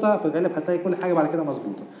مظبوطه في الغالب هتلاقي كل حاجه بعد كده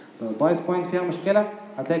مظبوطه. لو البايس بوينت فيها مشكله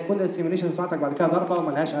هتلاقي كل السيميوليشنز بتاعتك بعد كده ضربه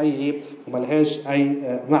وملهاش اي وملهاش اي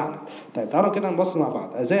معنى. طيب تعالوا كده نبص مع بعض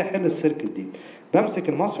ازاي احل السيركت دي. بمسك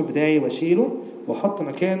المصفى بتاعي واشيله واحط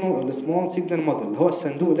مكانه السمول سيجنال موديل اللي هو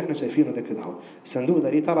الصندوق اللي احنا شايفينه ده كده اهو. الصندوق ده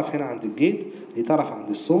ليه طرف هنا عند الجيت، ليه طرف عند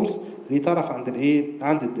السورس، ليه طرف عند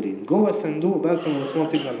عند الدرين. جوه الصندوق برسم السمول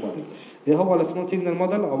سيجنال موديل. ايه هو السمول سيجنال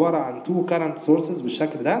موديل؟ عباره عن تو كارنت سورسز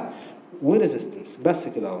بالشكل ده وريزيستنس، بس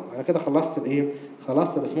كده اهو. انا كده خلصت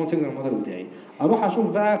خلصت السمول سيجنال موديل بتاعي. اروح اشوف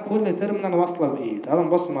بقى كل تيرمينال واصله بايه. تعالوا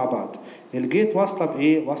نبص مع بعض. الجيت واصله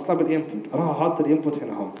بايه؟ واصله بالانبوت، اروح احط الانبوت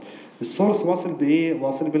هنا اهو. السورس واصل بايه؟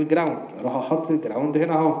 واصل بالجراوند، اروح احط الجراوند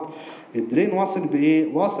هنا اهو. الدرين واصل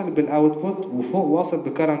بايه؟ واصل بالاوتبوت، وفوق واصل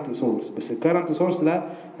بكارنت سورس، بس الكارنت سورس ده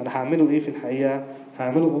انا هعمله في الحقيقه؟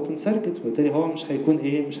 هعمله اوبن سيركت، وبالتالي هو مش هيكون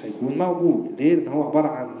مش هيكون موجود. ليه؟ لان هو عباره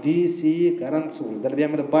عن دي سي كارنت سورس، ده اللي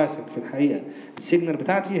بيعمل البايسنج في الحقيقه. السيجنال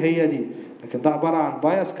بتاعتي هي دي، لكن ده عباره عن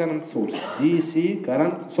بايس كارنت سورس، دي سي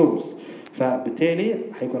كارنت سورس. فبالتالي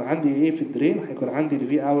هيكون عندي في الدرين؟ هيكون عندي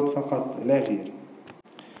الفي اوت فقط لا غير.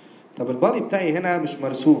 طب البادي بتاعي هنا مش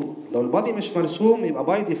مرسوم. لو البادي مش مرسوم يبقى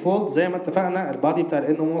باي ديفولت زي ما اتفقنا البادي بتاع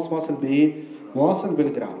الان موس واصل بايه؟ واصل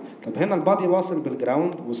بالجراوند. طب هنا البادي واصل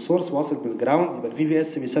بالجراوند والسورس واصل بالجراوند، يبقى الفي بي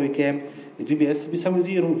اس بيساوي كام؟ الفي بي اس بيساوي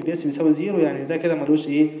زيرو. الفي بي اس بيساوي زيرو، يعني ده كده ملوش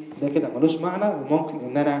ده كده ملوش معنى وممكن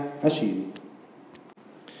ان انا اشيله.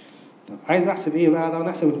 طب عايز احسب بقى؟ ده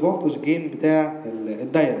نحسب الفولتج جين بتاع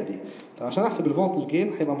الدايره دي. طب عشان احسب الفولتج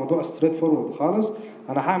جين هيبقى موضوع ستريت فورورد خالص.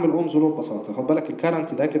 انا هعمل اومز لو ببساطه. خد بالك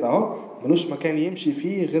الكارنت ده كده اهو ملوش مكان يمشي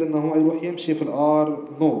فيه غير ان هو يروح يمشي في الار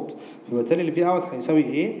نود، فبالتالي الفي اوت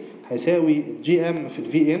هيساوي هيساوي الجي ام في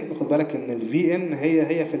الفي ان. خد بالك ان الفي ان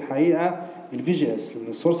هي في الحقيقه الفي جي اس، ان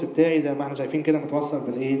السورس بتاعي زي ما احنا شايفين كده متوصل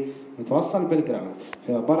متوصل بالجراوند،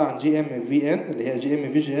 فعباره عن جي ام في ان اللي هي جي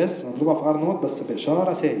ام في جي اس مضروبه في ار نود بس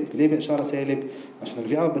باشاره سالب. ليه باشاره سالب؟ عشان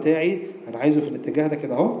الفي اوت بتاعي انا عايزه في الاتجاه ده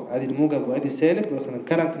كده اهو، ادي الموجب وادي السالب، ولكن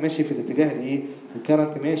الكرنت ماشي في الاتجاه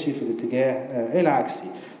الكرنت ماشي في الاتجاه العكسي.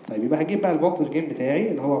 طيب يبقى هجيب بقى الفولتج جين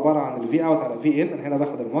بتاعي اللي هو عباره عن الفي اوت على في ان، انا هنا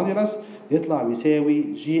باخد الموديولس يطلع بيساوي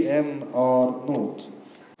جي ام ار نوت.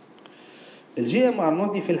 الجي ام ار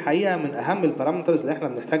نوت دي في الحقيقه من اهم البارامترز اللي احنا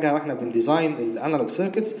بنحتاجها واحنا بنديزاين الانالوج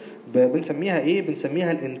سيركتس. بنسميها ايه؟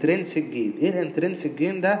 بنسميها الانترنسيك جين. ايه الانترنسيك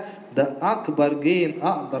جين ده؟ ده اكبر جين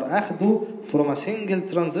اقدر اخده فروم ا سنجل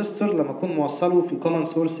ترانزستور لما اكون موصله في كومن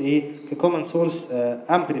سورس ايه؟ في كومن سورس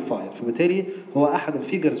امبليفاير. فبالتالي هو احد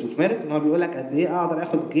الفيجرز اوف ميريت ان هو بيقول لك قد ايه اقدر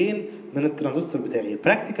اخد جين من الترانزستور بتاعي.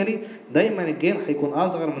 براكتيكالي دايما الجين هيكون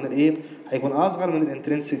اصغر من الايه؟ هيكون اصغر من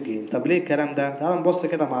الانترنسيك جين. طب ليه الكلام ده؟ تعالوا نبص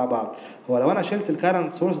كده مع بعض. هو لو انا شلت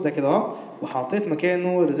الكارنت سورس ده كده اهو وحطيت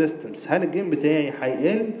مكانه ريزيستنس، هل الجين بتاعي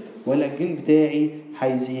هيقل ولا الجين بتاعي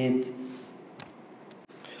هيزيد؟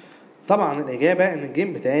 طبعا الاجابه ان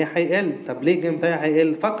الجين بتاعي هيقل. طب ليه الجين بتاعي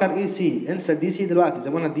هيقل؟ فكر اي سي، انسى الدي سي دلوقتي. زي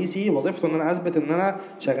ما قلنا الدي سي وظيفته ان انا اثبت ان انا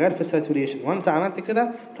شغال في الساتوريشن، وانس عملت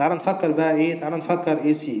كده تعال نفكر بقى ايه؟ تعال نفكر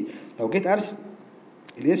اي سي. لو جيت ارسم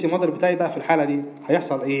الاي سي موديل بتاعي بقى في الحاله دي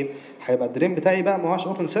هيحصل ايه؟ هيبقى الدرين بتاعي بقى ما هوش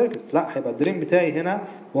اوبن سيركت، لا هيبقى الدرين بتاعي هنا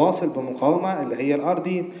واصل بمقاومه اللي هي الار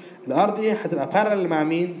دي. الار دي هتبقى بارلل مع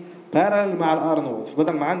مين؟ بارلل مع الار نود.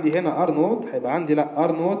 فبدل ما عندي هنا ار نود هيبقى عندي لا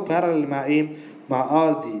ار نود بارلل مع ايه؟ مع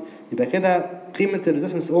ار دي. يبقى كده قيمه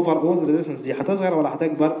الريزيستنس اوفر اول ريزيستنس دي هتصغر ولا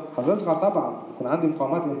هتكبر؟ هتصغر طبعا. يكون عندي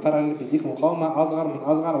مقاومات من بارلل بيديك مقاومه اصغر من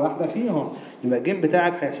اصغر واحده فيهم. يبقى الجين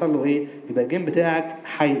بتاعك هيحصل له ايه؟ يبقى الجين بتاعك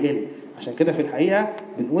هيقل. عشان كده في الحقيقه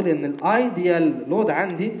بنقول ان الايديال لود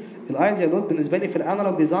عندي، الايديال لود بالنسبه لي في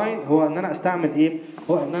الانالوج ديزاين هو ان انا استعمل ايه؟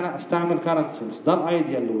 هو ان انا استعمل كارنت سورس. ده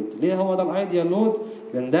الايديال لود. ليه هو ده الايديال لود؟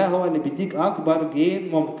 لان ده هو اللي بيديك اكبر جين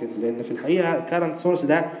ممكن. لان في الحقيقه الكارنت سورس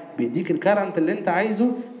ده بيديك الكارنت اللي انت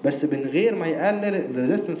عايزه بس من غير ما يقلل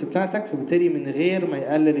الريزيستنس بتاعتك، فبالتالي من غير ما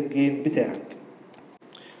يقلل الجين بتاعك.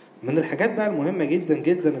 من الحاجات بقى المهمه جدا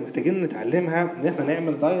جدا اللي محتاجين نتعلمها ان احنا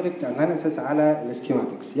نعمل دايركت اناليسيس على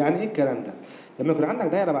السكيماتكس. يعني ايه الكلام ده؟ لما يكون عندك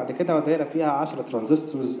دايره بعد كده ودايره فيها 10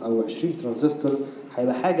 ترانزستورز او 20 ترانزستور،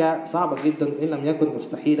 هيبقى حاجه صعبه جدا ان لم يكن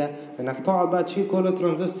مستحيله انك تقعد بقى تشيل كل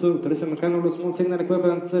ترانزستور وترسم مكانه السمول سيجنال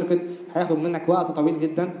ايكويفالنت سيركت. هياخد منك وقت طويل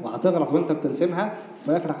جدا وهتغلط وانت بترسمها، في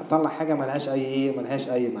الاخر هتطلع حاجه ملهاش اي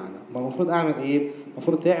معنى. المفروض اعمل ايه؟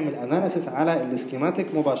 المفروض تعمل اناليسيس على السكيماتيك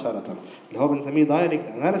مباشره اللي هو بنسميه دايركت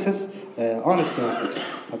اناليسيس اون سكيماتكس.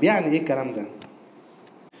 طب يعني ايه الكلام ده؟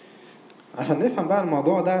 عشان نفهم بقى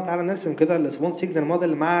الموضوع ده تعالى نرسم كده السمول سيجنال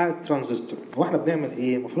موديل مع الترانزستور. هو احنا بنعمل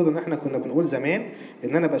ايه؟ المفروض ان احنا كنا بنقول زمان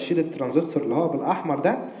ان انا بشيل الترانزستور اللي هو بالاحمر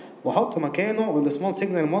ده واحط مكانه السمول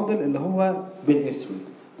سيجنال موديل اللي هو بالاسود.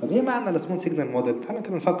 طب ايه معنى السمول سيجنال موديل؟ تعالى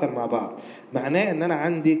كده نفكر مع بعض. معناه ان انا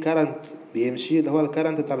عندي كارنت بيمشي اللي هو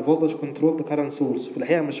الكارنت بتاع الفولتج كنترول كارنت سورس. في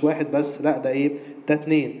الحقيقه مش واحد بس، لا ده ايه؟ ده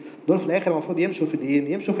اتنين. دول في الاخر المفروض يمشوا في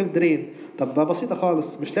الايه؟ يمشوا في الدرين. طب بسيطه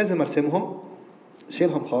خالص، مش لازم ارسمهم،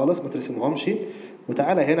 شيلهم خالص ما ترسمهمش،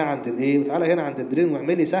 وتعالى هنا عند الايه؟ وتعالى هنا عند الدرين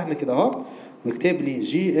واعمل لي سهم كده اهو واكتب لي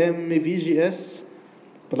جي ام في جي اس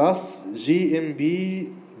بلس جي ام بي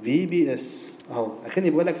في بي اس اهو. اكني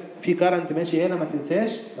بقول لك في كارنت ماشي هنا ما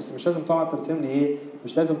تنساش، بس مش لازم تقعد ترسم لي ايه؟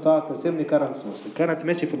 مش لازم تقعد ترسم لي كارنت سورس. الكارنت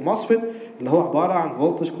ماشي في الموسفيت اللي هو عباره عن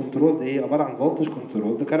فولتج كنترول ده ايه؟ عباره عن فولتج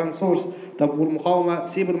كنترول ده كارنت سورس. طب والمقاومه؟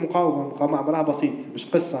 سيب المقاومه امرها بسيط مش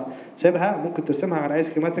قصه، سيبها. ممكن ترسمها على اي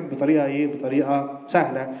سكيماتيك بطريقه ايه؟ بطريقه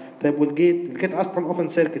سهله. طيب والجيت؟ الجيت اصلا اوبن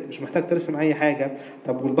سيركت مش محتاج ترسم اي حاجه.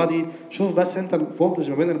 طب والبادي؟ شوف بس انت الفولتج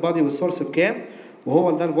ما بين البادي والسورس بكام،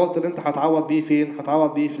 وهو ده الفولت اللي انت هتعوض بيه فين؟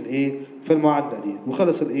 هتعوض بيه في الايه؟ في المعادله دي.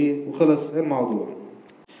 وخلص الايه؟ وخلص الموضوع.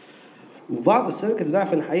 وفي بعض السيركتس بقى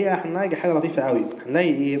في الحقيقه هنلاقي حاجه لطيفه قوي. هنلاقي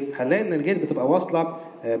ايه؟ هنلاقي ان الجيت بتبقى واصله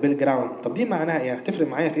بالجراوند. طب دي معناها ايه؟ هتفرق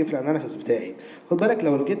معايا في ايه في الاناليسيس بتاعي؟ خد بالك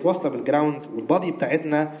لو الجيت واصله بالجراوند والبادي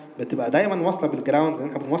بتاعتنا بتبقى دايما واصله بالجراوند، لان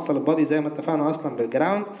احنا بنوصل البادي زي ما اتفقنا اصلا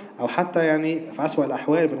بالجراوند، او حتى يعني في اسوأ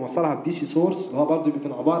الاحوال بنوصلها بدي سي سورس اللي هو برضه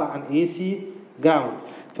بيكون عباره عن اي سي جراوند.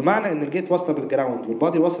 فمعنى ان الجيت واصله بالجراوند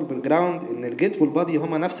والبادي واصل بالجراوند ان الجيت والبادي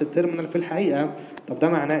هما نفس التيرمينال في الحقيقه. طب ده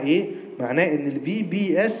معناه ايه؟ معناه ان الفي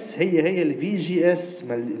بي اس هي الفي جي اس،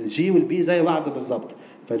 ما الجي والبي زي بعض بالظبط.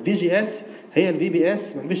 فالفي جي اس هي الفي بي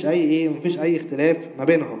اس، مفيش اي ايه؟ مفيش اي اختلاف ما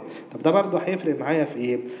بينهم. طب ده برضه هيفرق معايا في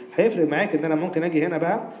ايه؟ هيفرق معاك ان انا ممكن اجي هنا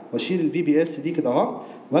بقى واشيل الفي بي اس دي كده اهو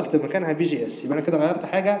واكتب مكانها في جي اس. يبقى انا كده غيرت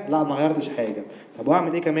حاجه؟ لا ما غيرتش حاجه. طب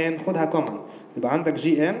واعمل ايه كمان؟ خدها كومن، يبقى عندك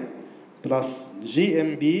جي ام بلس جي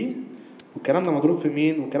ام بي، والكلام ده مضروب في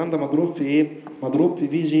مين؟ والكلام ده مضروب في ايه؟ مضروب في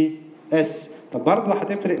في جي اس. طب برضه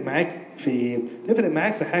هتفرق معاك في ايه؟ تفرق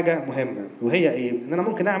معاك في حاجه مهمه، وهي ايه؟ ان انا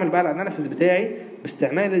ممكن اعمل بقى الاناليسيس بتاعي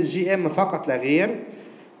باستعمال الجي ام فقط لا غير،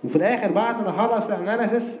 وفي الاخر بعد ما اخلص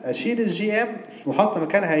الاناليسيس اشيل الجي ام واحط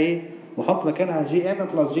مكانها ايه؟ واحط مكانها جي ام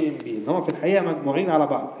بلس جي ام بي، ان هم في الحقيقه مجموعين على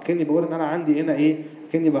بعض. كاني بقول ان انا عندي هنا ايه؟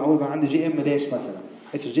 كاني بقول عندي جي ام داش مثلا،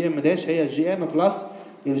 حيث الجي ام داش هي الجي ام بلس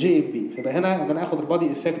الجي ام بي. فيبقى هنا ان انا اخد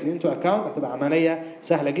البادي افكت انتو اكونت هتبقى عمليه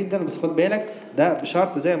سهله جدا، بس خد بالك ده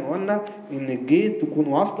بشرط زي ما قلنا ان الجيت تكون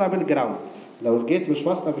واصله بالجراوند. لو الجيت مش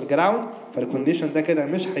واصله بالجراوند فالكونديشن ده كده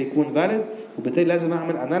مش هيكون فاليد، وبالتالي لازم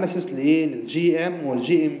اعمل اناليسيس لايه للجي ام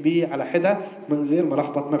والجي ام بي على حده من غير ما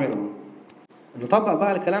الخبط ما بينهم. نطبق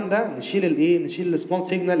بقى الكلام ده، نشيل الايه، نشيل السمول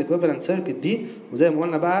سيجنال ايكويفالنت سيركت دي، وزي ما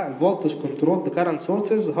قلنا بقى الفولتج كنترول كارنت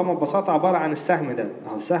سورسز هم ببساطه عباره عن السهم ده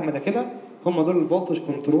اهو، السهم ده كده هم دول الفولتج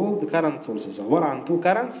كنترول كارنت سورسز، عباره عن تو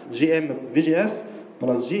كارنتس جي ام في جي اس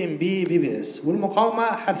بلس جي ام بي في بي اس، والمقاومه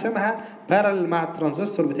هرسمها بارل مع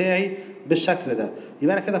الترانزستور بتاعي بالشكل ده.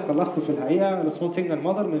 يبقى انا كده خلصت في الحقيقه السمول سيجنال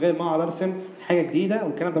موديل من غير ما اقعد ارسم حاجه جديده،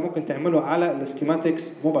 والكلام ده ممكن تعمله على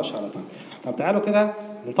السكيماتكس مباشره. طب تعالوا كده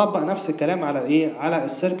نطبق نفس الكلام على ايه، على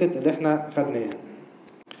السيركت اللي احنا خدناها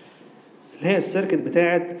اللي هي السيركت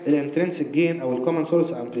بتاعه الانترنسيك جين او الكومن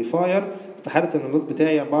سورس امبليفاير. في حاله ان اللود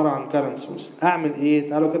بتاعي عباره عن كارنت سورس اعمل ايه؟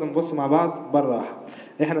 تعالوا كده نبص مع بعض بالراحه.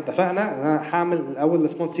 احنا اتفقنا ان انا هعمل الاول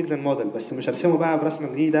السمول سيجنال موديل، بس مش هرسمه بقى برسمه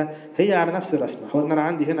جديده، هي على نفس الرسمه. هو ان انا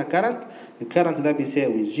عندي هنا كارنت، الكارنت ده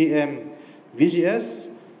بيساوي جي ام في جي اس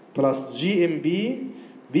بلس جي ام بي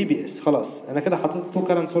في بي اس. خلاص انا كده حطيت التو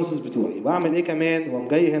كارنت سورسز بتوعي. بعمل ايه كمان؟ واقوم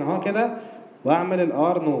جاي هنا اهو كده واعمل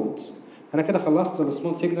الار نودز. انا كده خلصت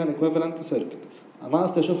السمول سيجنال ايكويفالنت سيركت. انا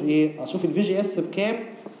ناقص اشوف ايه؟ اشوف الفي جي اس بكام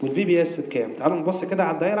والفي بي اس بكام. تعالوا نبص كده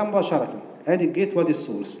على الدايره مباشره، ادي الجيت وادي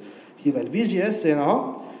السورس. يبقى الفي جي اس هنا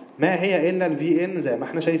اهو ما هي الا الفي ان زي ما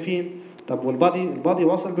احنا شايفين. طب والبادي، البادي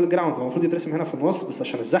واصل بالجراوند، هو المفروض يترسم هنا في النص، بس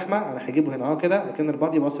عشان الزحمه انا هجيبه هنا اهو كده لكن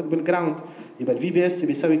البادي واصل بالجراوند. يبقى الفي بي اس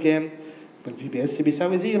بيساوي كام؟ الفي بي اس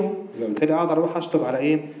بيساوي 0. يبقى بالتالي اقدر اروح اشطب على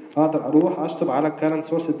ايه؟ اقدر اروح اشطب على الكارنت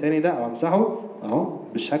سورس الثاني ده او امسحه اهو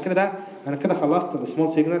بالشكل ده. انا كده خلصت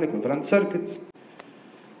السمول سيجنال ايكويفالنت سيركت.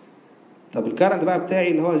 طب الكارنت بقى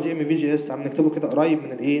بتاعي اللي هو جي ام في جي اس، عم نكتبه كده قريب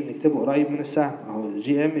من الايه؟ نكتبه قريب من السهم اهو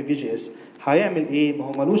جي ام في جي اس. هيعمل ايه؟ ما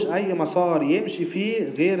هو ملوش اي مسار يمشي فيه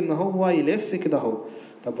غير ان هو يلف كده اهو.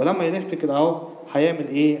 طب ولما يلف كده اهو هيعمل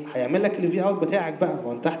ايه؟ هيعمل لك الفي اوت بتاعك بقى.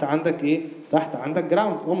 هو انت تحت عندك ايه؟ تحت عندك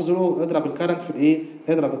جراوند، انظروا اضرب الكارنت في الايه؟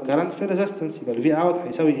 اضرب الكارنت في الريزيستنس. يبقى الفي اوت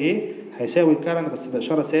هيساوي ايه؟ هيساوي الكارنت بس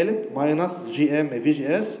باشاره سالب ماينس جي ام في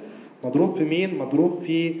جي اس مضروب في مين؟ مضروب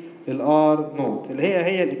في الار نوت اللي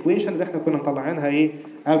هي الايكويشن اللي احنا كنا مطلعينها ايه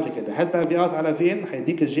قبل كده. هات بقى في اوت على فين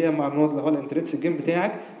هيديك الجي ام ار نوت اللي هو الانترنسيك جين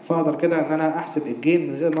بتاعك. فاقدر كده ان انا احسب الجين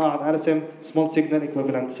من غير ما اقعد ارسم سمول سيجنال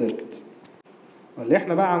ايكويفالنت سيركت. اللي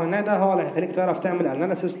احنا بقى عملناه ده هو اللي هيخليك تعرف تعمل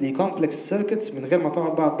اناليسيس لكومبلكس سيركتس من غير ما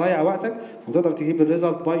تقعد بقى تضيع وقتك، وتقدر تجيب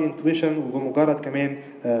الريزلت باي انتويشن وبمجرد كمان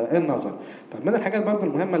النظر. طب من الحاجات برضو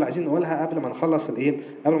المهمه اللي عايزين نقولها قبل ما نخلص الايه،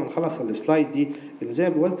 قبل ما نخلص السلايد دي، ان زي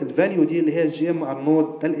ما قلت الفاليو دي اللي هي الجي ام ار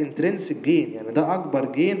نود ده الانترنسيك جين، يعني ده اكبر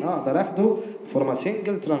جين اقدر اخده فورم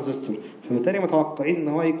سنجل ترانزستور. فبالتالي متوقعين ان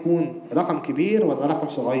هو يكون رقم كبير ولا رقم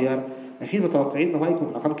صغير؟ اكيد متوقعين ان هو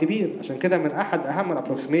يكون رقم كبير. عشان كده من احد اهم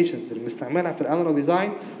الابروكسيميشنز اللي بنستعملها في الانالوج ديزاين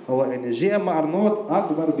هو ان الجي ام ار نود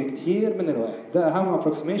اكبر بكتير من الواحد. ده اهم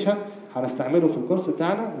ابروكسيميشن هنستعمله في الكورس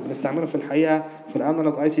بتاعنا، وبنستعمله في الحقيقه في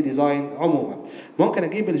الانالوج اي سي ديزاين عموما. ممكن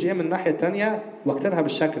اجيب الجي ام من الناحيه الثانيه واكتبها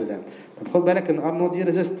بالشكل ده. طب خد بالك ان ار نود دي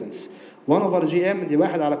ريزيستنس، 1 اوفر جي ام دي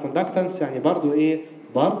 1 على كوندكتنس، يعني برضو ايه؟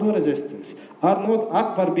 برضو ريزيستنس. ار نود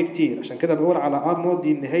اكبر بكتير، عشان كده بقول على ار نود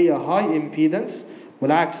دي ان هي هاي امبيدنس،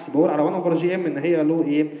 والعكس بقول على 1 اوفر جي ام ان هي لو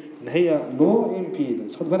ايه؟ ان هي لو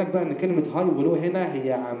امبيدنس. خد بالك بقى ان كلمه هاي ولو هنا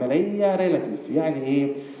هي عمليه ريلاتيف. يعني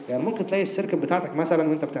ايه؟ يعني ممكن تلاقي السيركت بتاعتك مثلا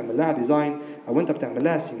وانت بتعمل لها ديزاين او انت بتعمل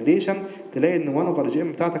لها سيميوليشن تلاقي ان 1 اوفر جي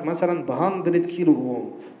ام بتاعتك مثلا ب 100 كيلو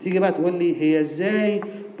اوم. تيجي بقى تقول لي هي ازاي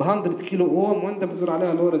ب 100 كيلو اوم وانت بتقول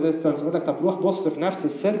عليها لو ريزيستنس؟ اقول لك طب روح بص في نفس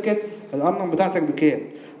السيركت الارنم بتاعتك بكام؟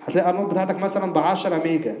 هتلاقي الارنم بتاعتك مثلا ب 10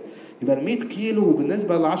 ميجا. يبقى ال 100 كيلو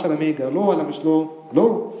بالنسبه ل 10 ميجا لو ولا مش لو؟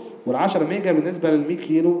 لو. وال 10 ميجا بالنسبه لل 100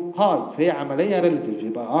 كيلو هاي. فهي عمليه ريلاتيف.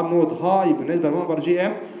 يبقى ار نود هاي بالنسبه ل 1 اوفر جي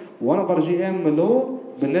ام، و1 اوفر جي ام لو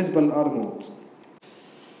بالنسبه للار نود.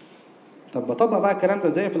 طب بطبق بقى الكلام ده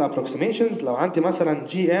زي في الابروكسيميشنز. لو عندي مثلا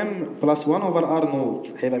جي ام بلس 1 اوفر ار نود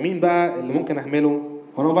هيبقى مين بقى اللي ممكن اهمله؟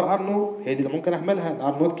 1 اوفر ار نود هي دي اللي ممكن اهملها.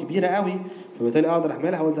 الار نود كبيره قوي فبالتالي اقدر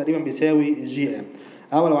اهملها، هو تقريبا بيساوي الجي ام.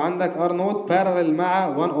 او لو عندك ار نود بارلل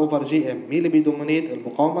مع 1 اوفر جي ام، مين اللي بيدومينيت؟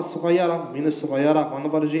 المقاومه الصغيره. مين الصغيره؟ 1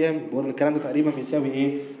 اوفر جي ام. بقول الكلام ده تقريبا بيساوي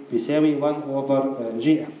ايه؟ بيساوي 1 اوفر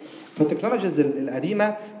جي ام. في التكنولوجيز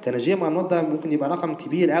القديمه كان الجي ام ار نود ده ممكن يبقى رقم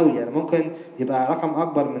كبير قوي، يعني ممكن يبقى رقم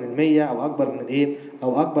اكبر من ال 100 او اكبر من الايه؟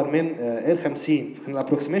 او اكبر من ال 50. فكان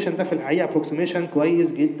الابروكسيميشن ده في الحقيقه ابروكسيميشن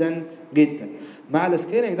كويس جدا جدا. مع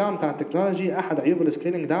السكيلينج داون بتاع التكنولوجي احد عيوب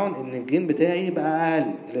السكيلينج داون ان الجين بتاعي بقى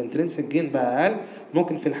اقل، الانترنسيك جين بقى اقل.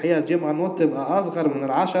 ممكن في الحقيقه الجي ام ار نود تبقى اصغر من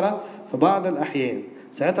ال10 في بعض الاحيان.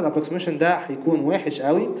 ساعتها الابروكسيميشن ده هيكون وحش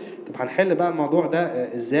قوي. طب هنحل بقى الموضوع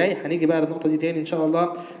ده ازاي؟ هنيجي بقى للنقطه دي تاني ان شاء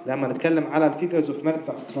الله لما نتكلم على الفيجرز اوف ميريت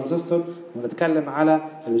بتاعت الترانزستور، ونتكلم على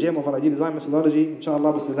الجي ام اوفر اي دي ديزاين ميثودولوجي ان شاء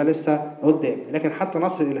الله، بس ده لسه قدام. لكن حتى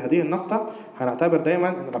نصل الى هذه النقطه هنعتبر دايما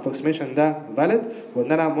ان الابروكسيميشن ده فاليد،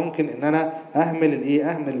 وان انا ممكن ان انا اهمل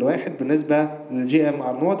اهمل الواحد بالنسبه للجي ام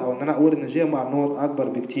ار نود، او ان انا اقول ان الجي ام ار نود اكبر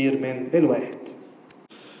بكتير من الواحد.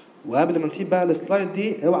 وقبل ما نسيب بقى السلايد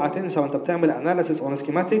دي، اوعى تنسى وانت بتعمل اناليسيس اون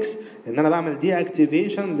سكيماتكس ان انا بعمل دي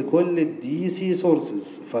اكتيفيشن لكل الدي سي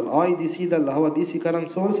سورسز. فالاي دي سي ده اللي هو دي سي كارنت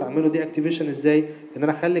سورس اعمله دي اكتيفيشن ازاي؟ ان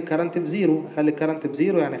انا اخلي الكارنت بزيرو. اخلي الكارنت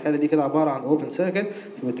بزيرو يعني اخلي دي كده عباره عن اوبن سيركت،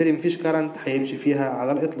 فبالتالي مفيش كارنت هيمشي فيها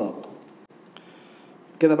على الاطلاق.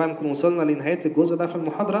 كده بقى نكون وصلنا لنهايه الجزء ده في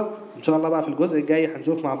المحاضره. ان شاء الله بقى في الجزء الجاي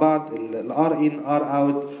هنشوف مع بعض الار ان ار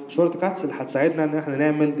اوت شورت كاتس اللي هتساعدنا ان احنا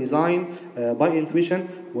نعمل ديزاين باي انتويشن،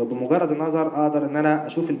 وبمجرد النظر اقدر ان انا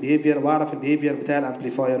اشوف البيهيفير واعرف البيهيفير بتاع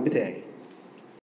الامبليفاير بتاعي.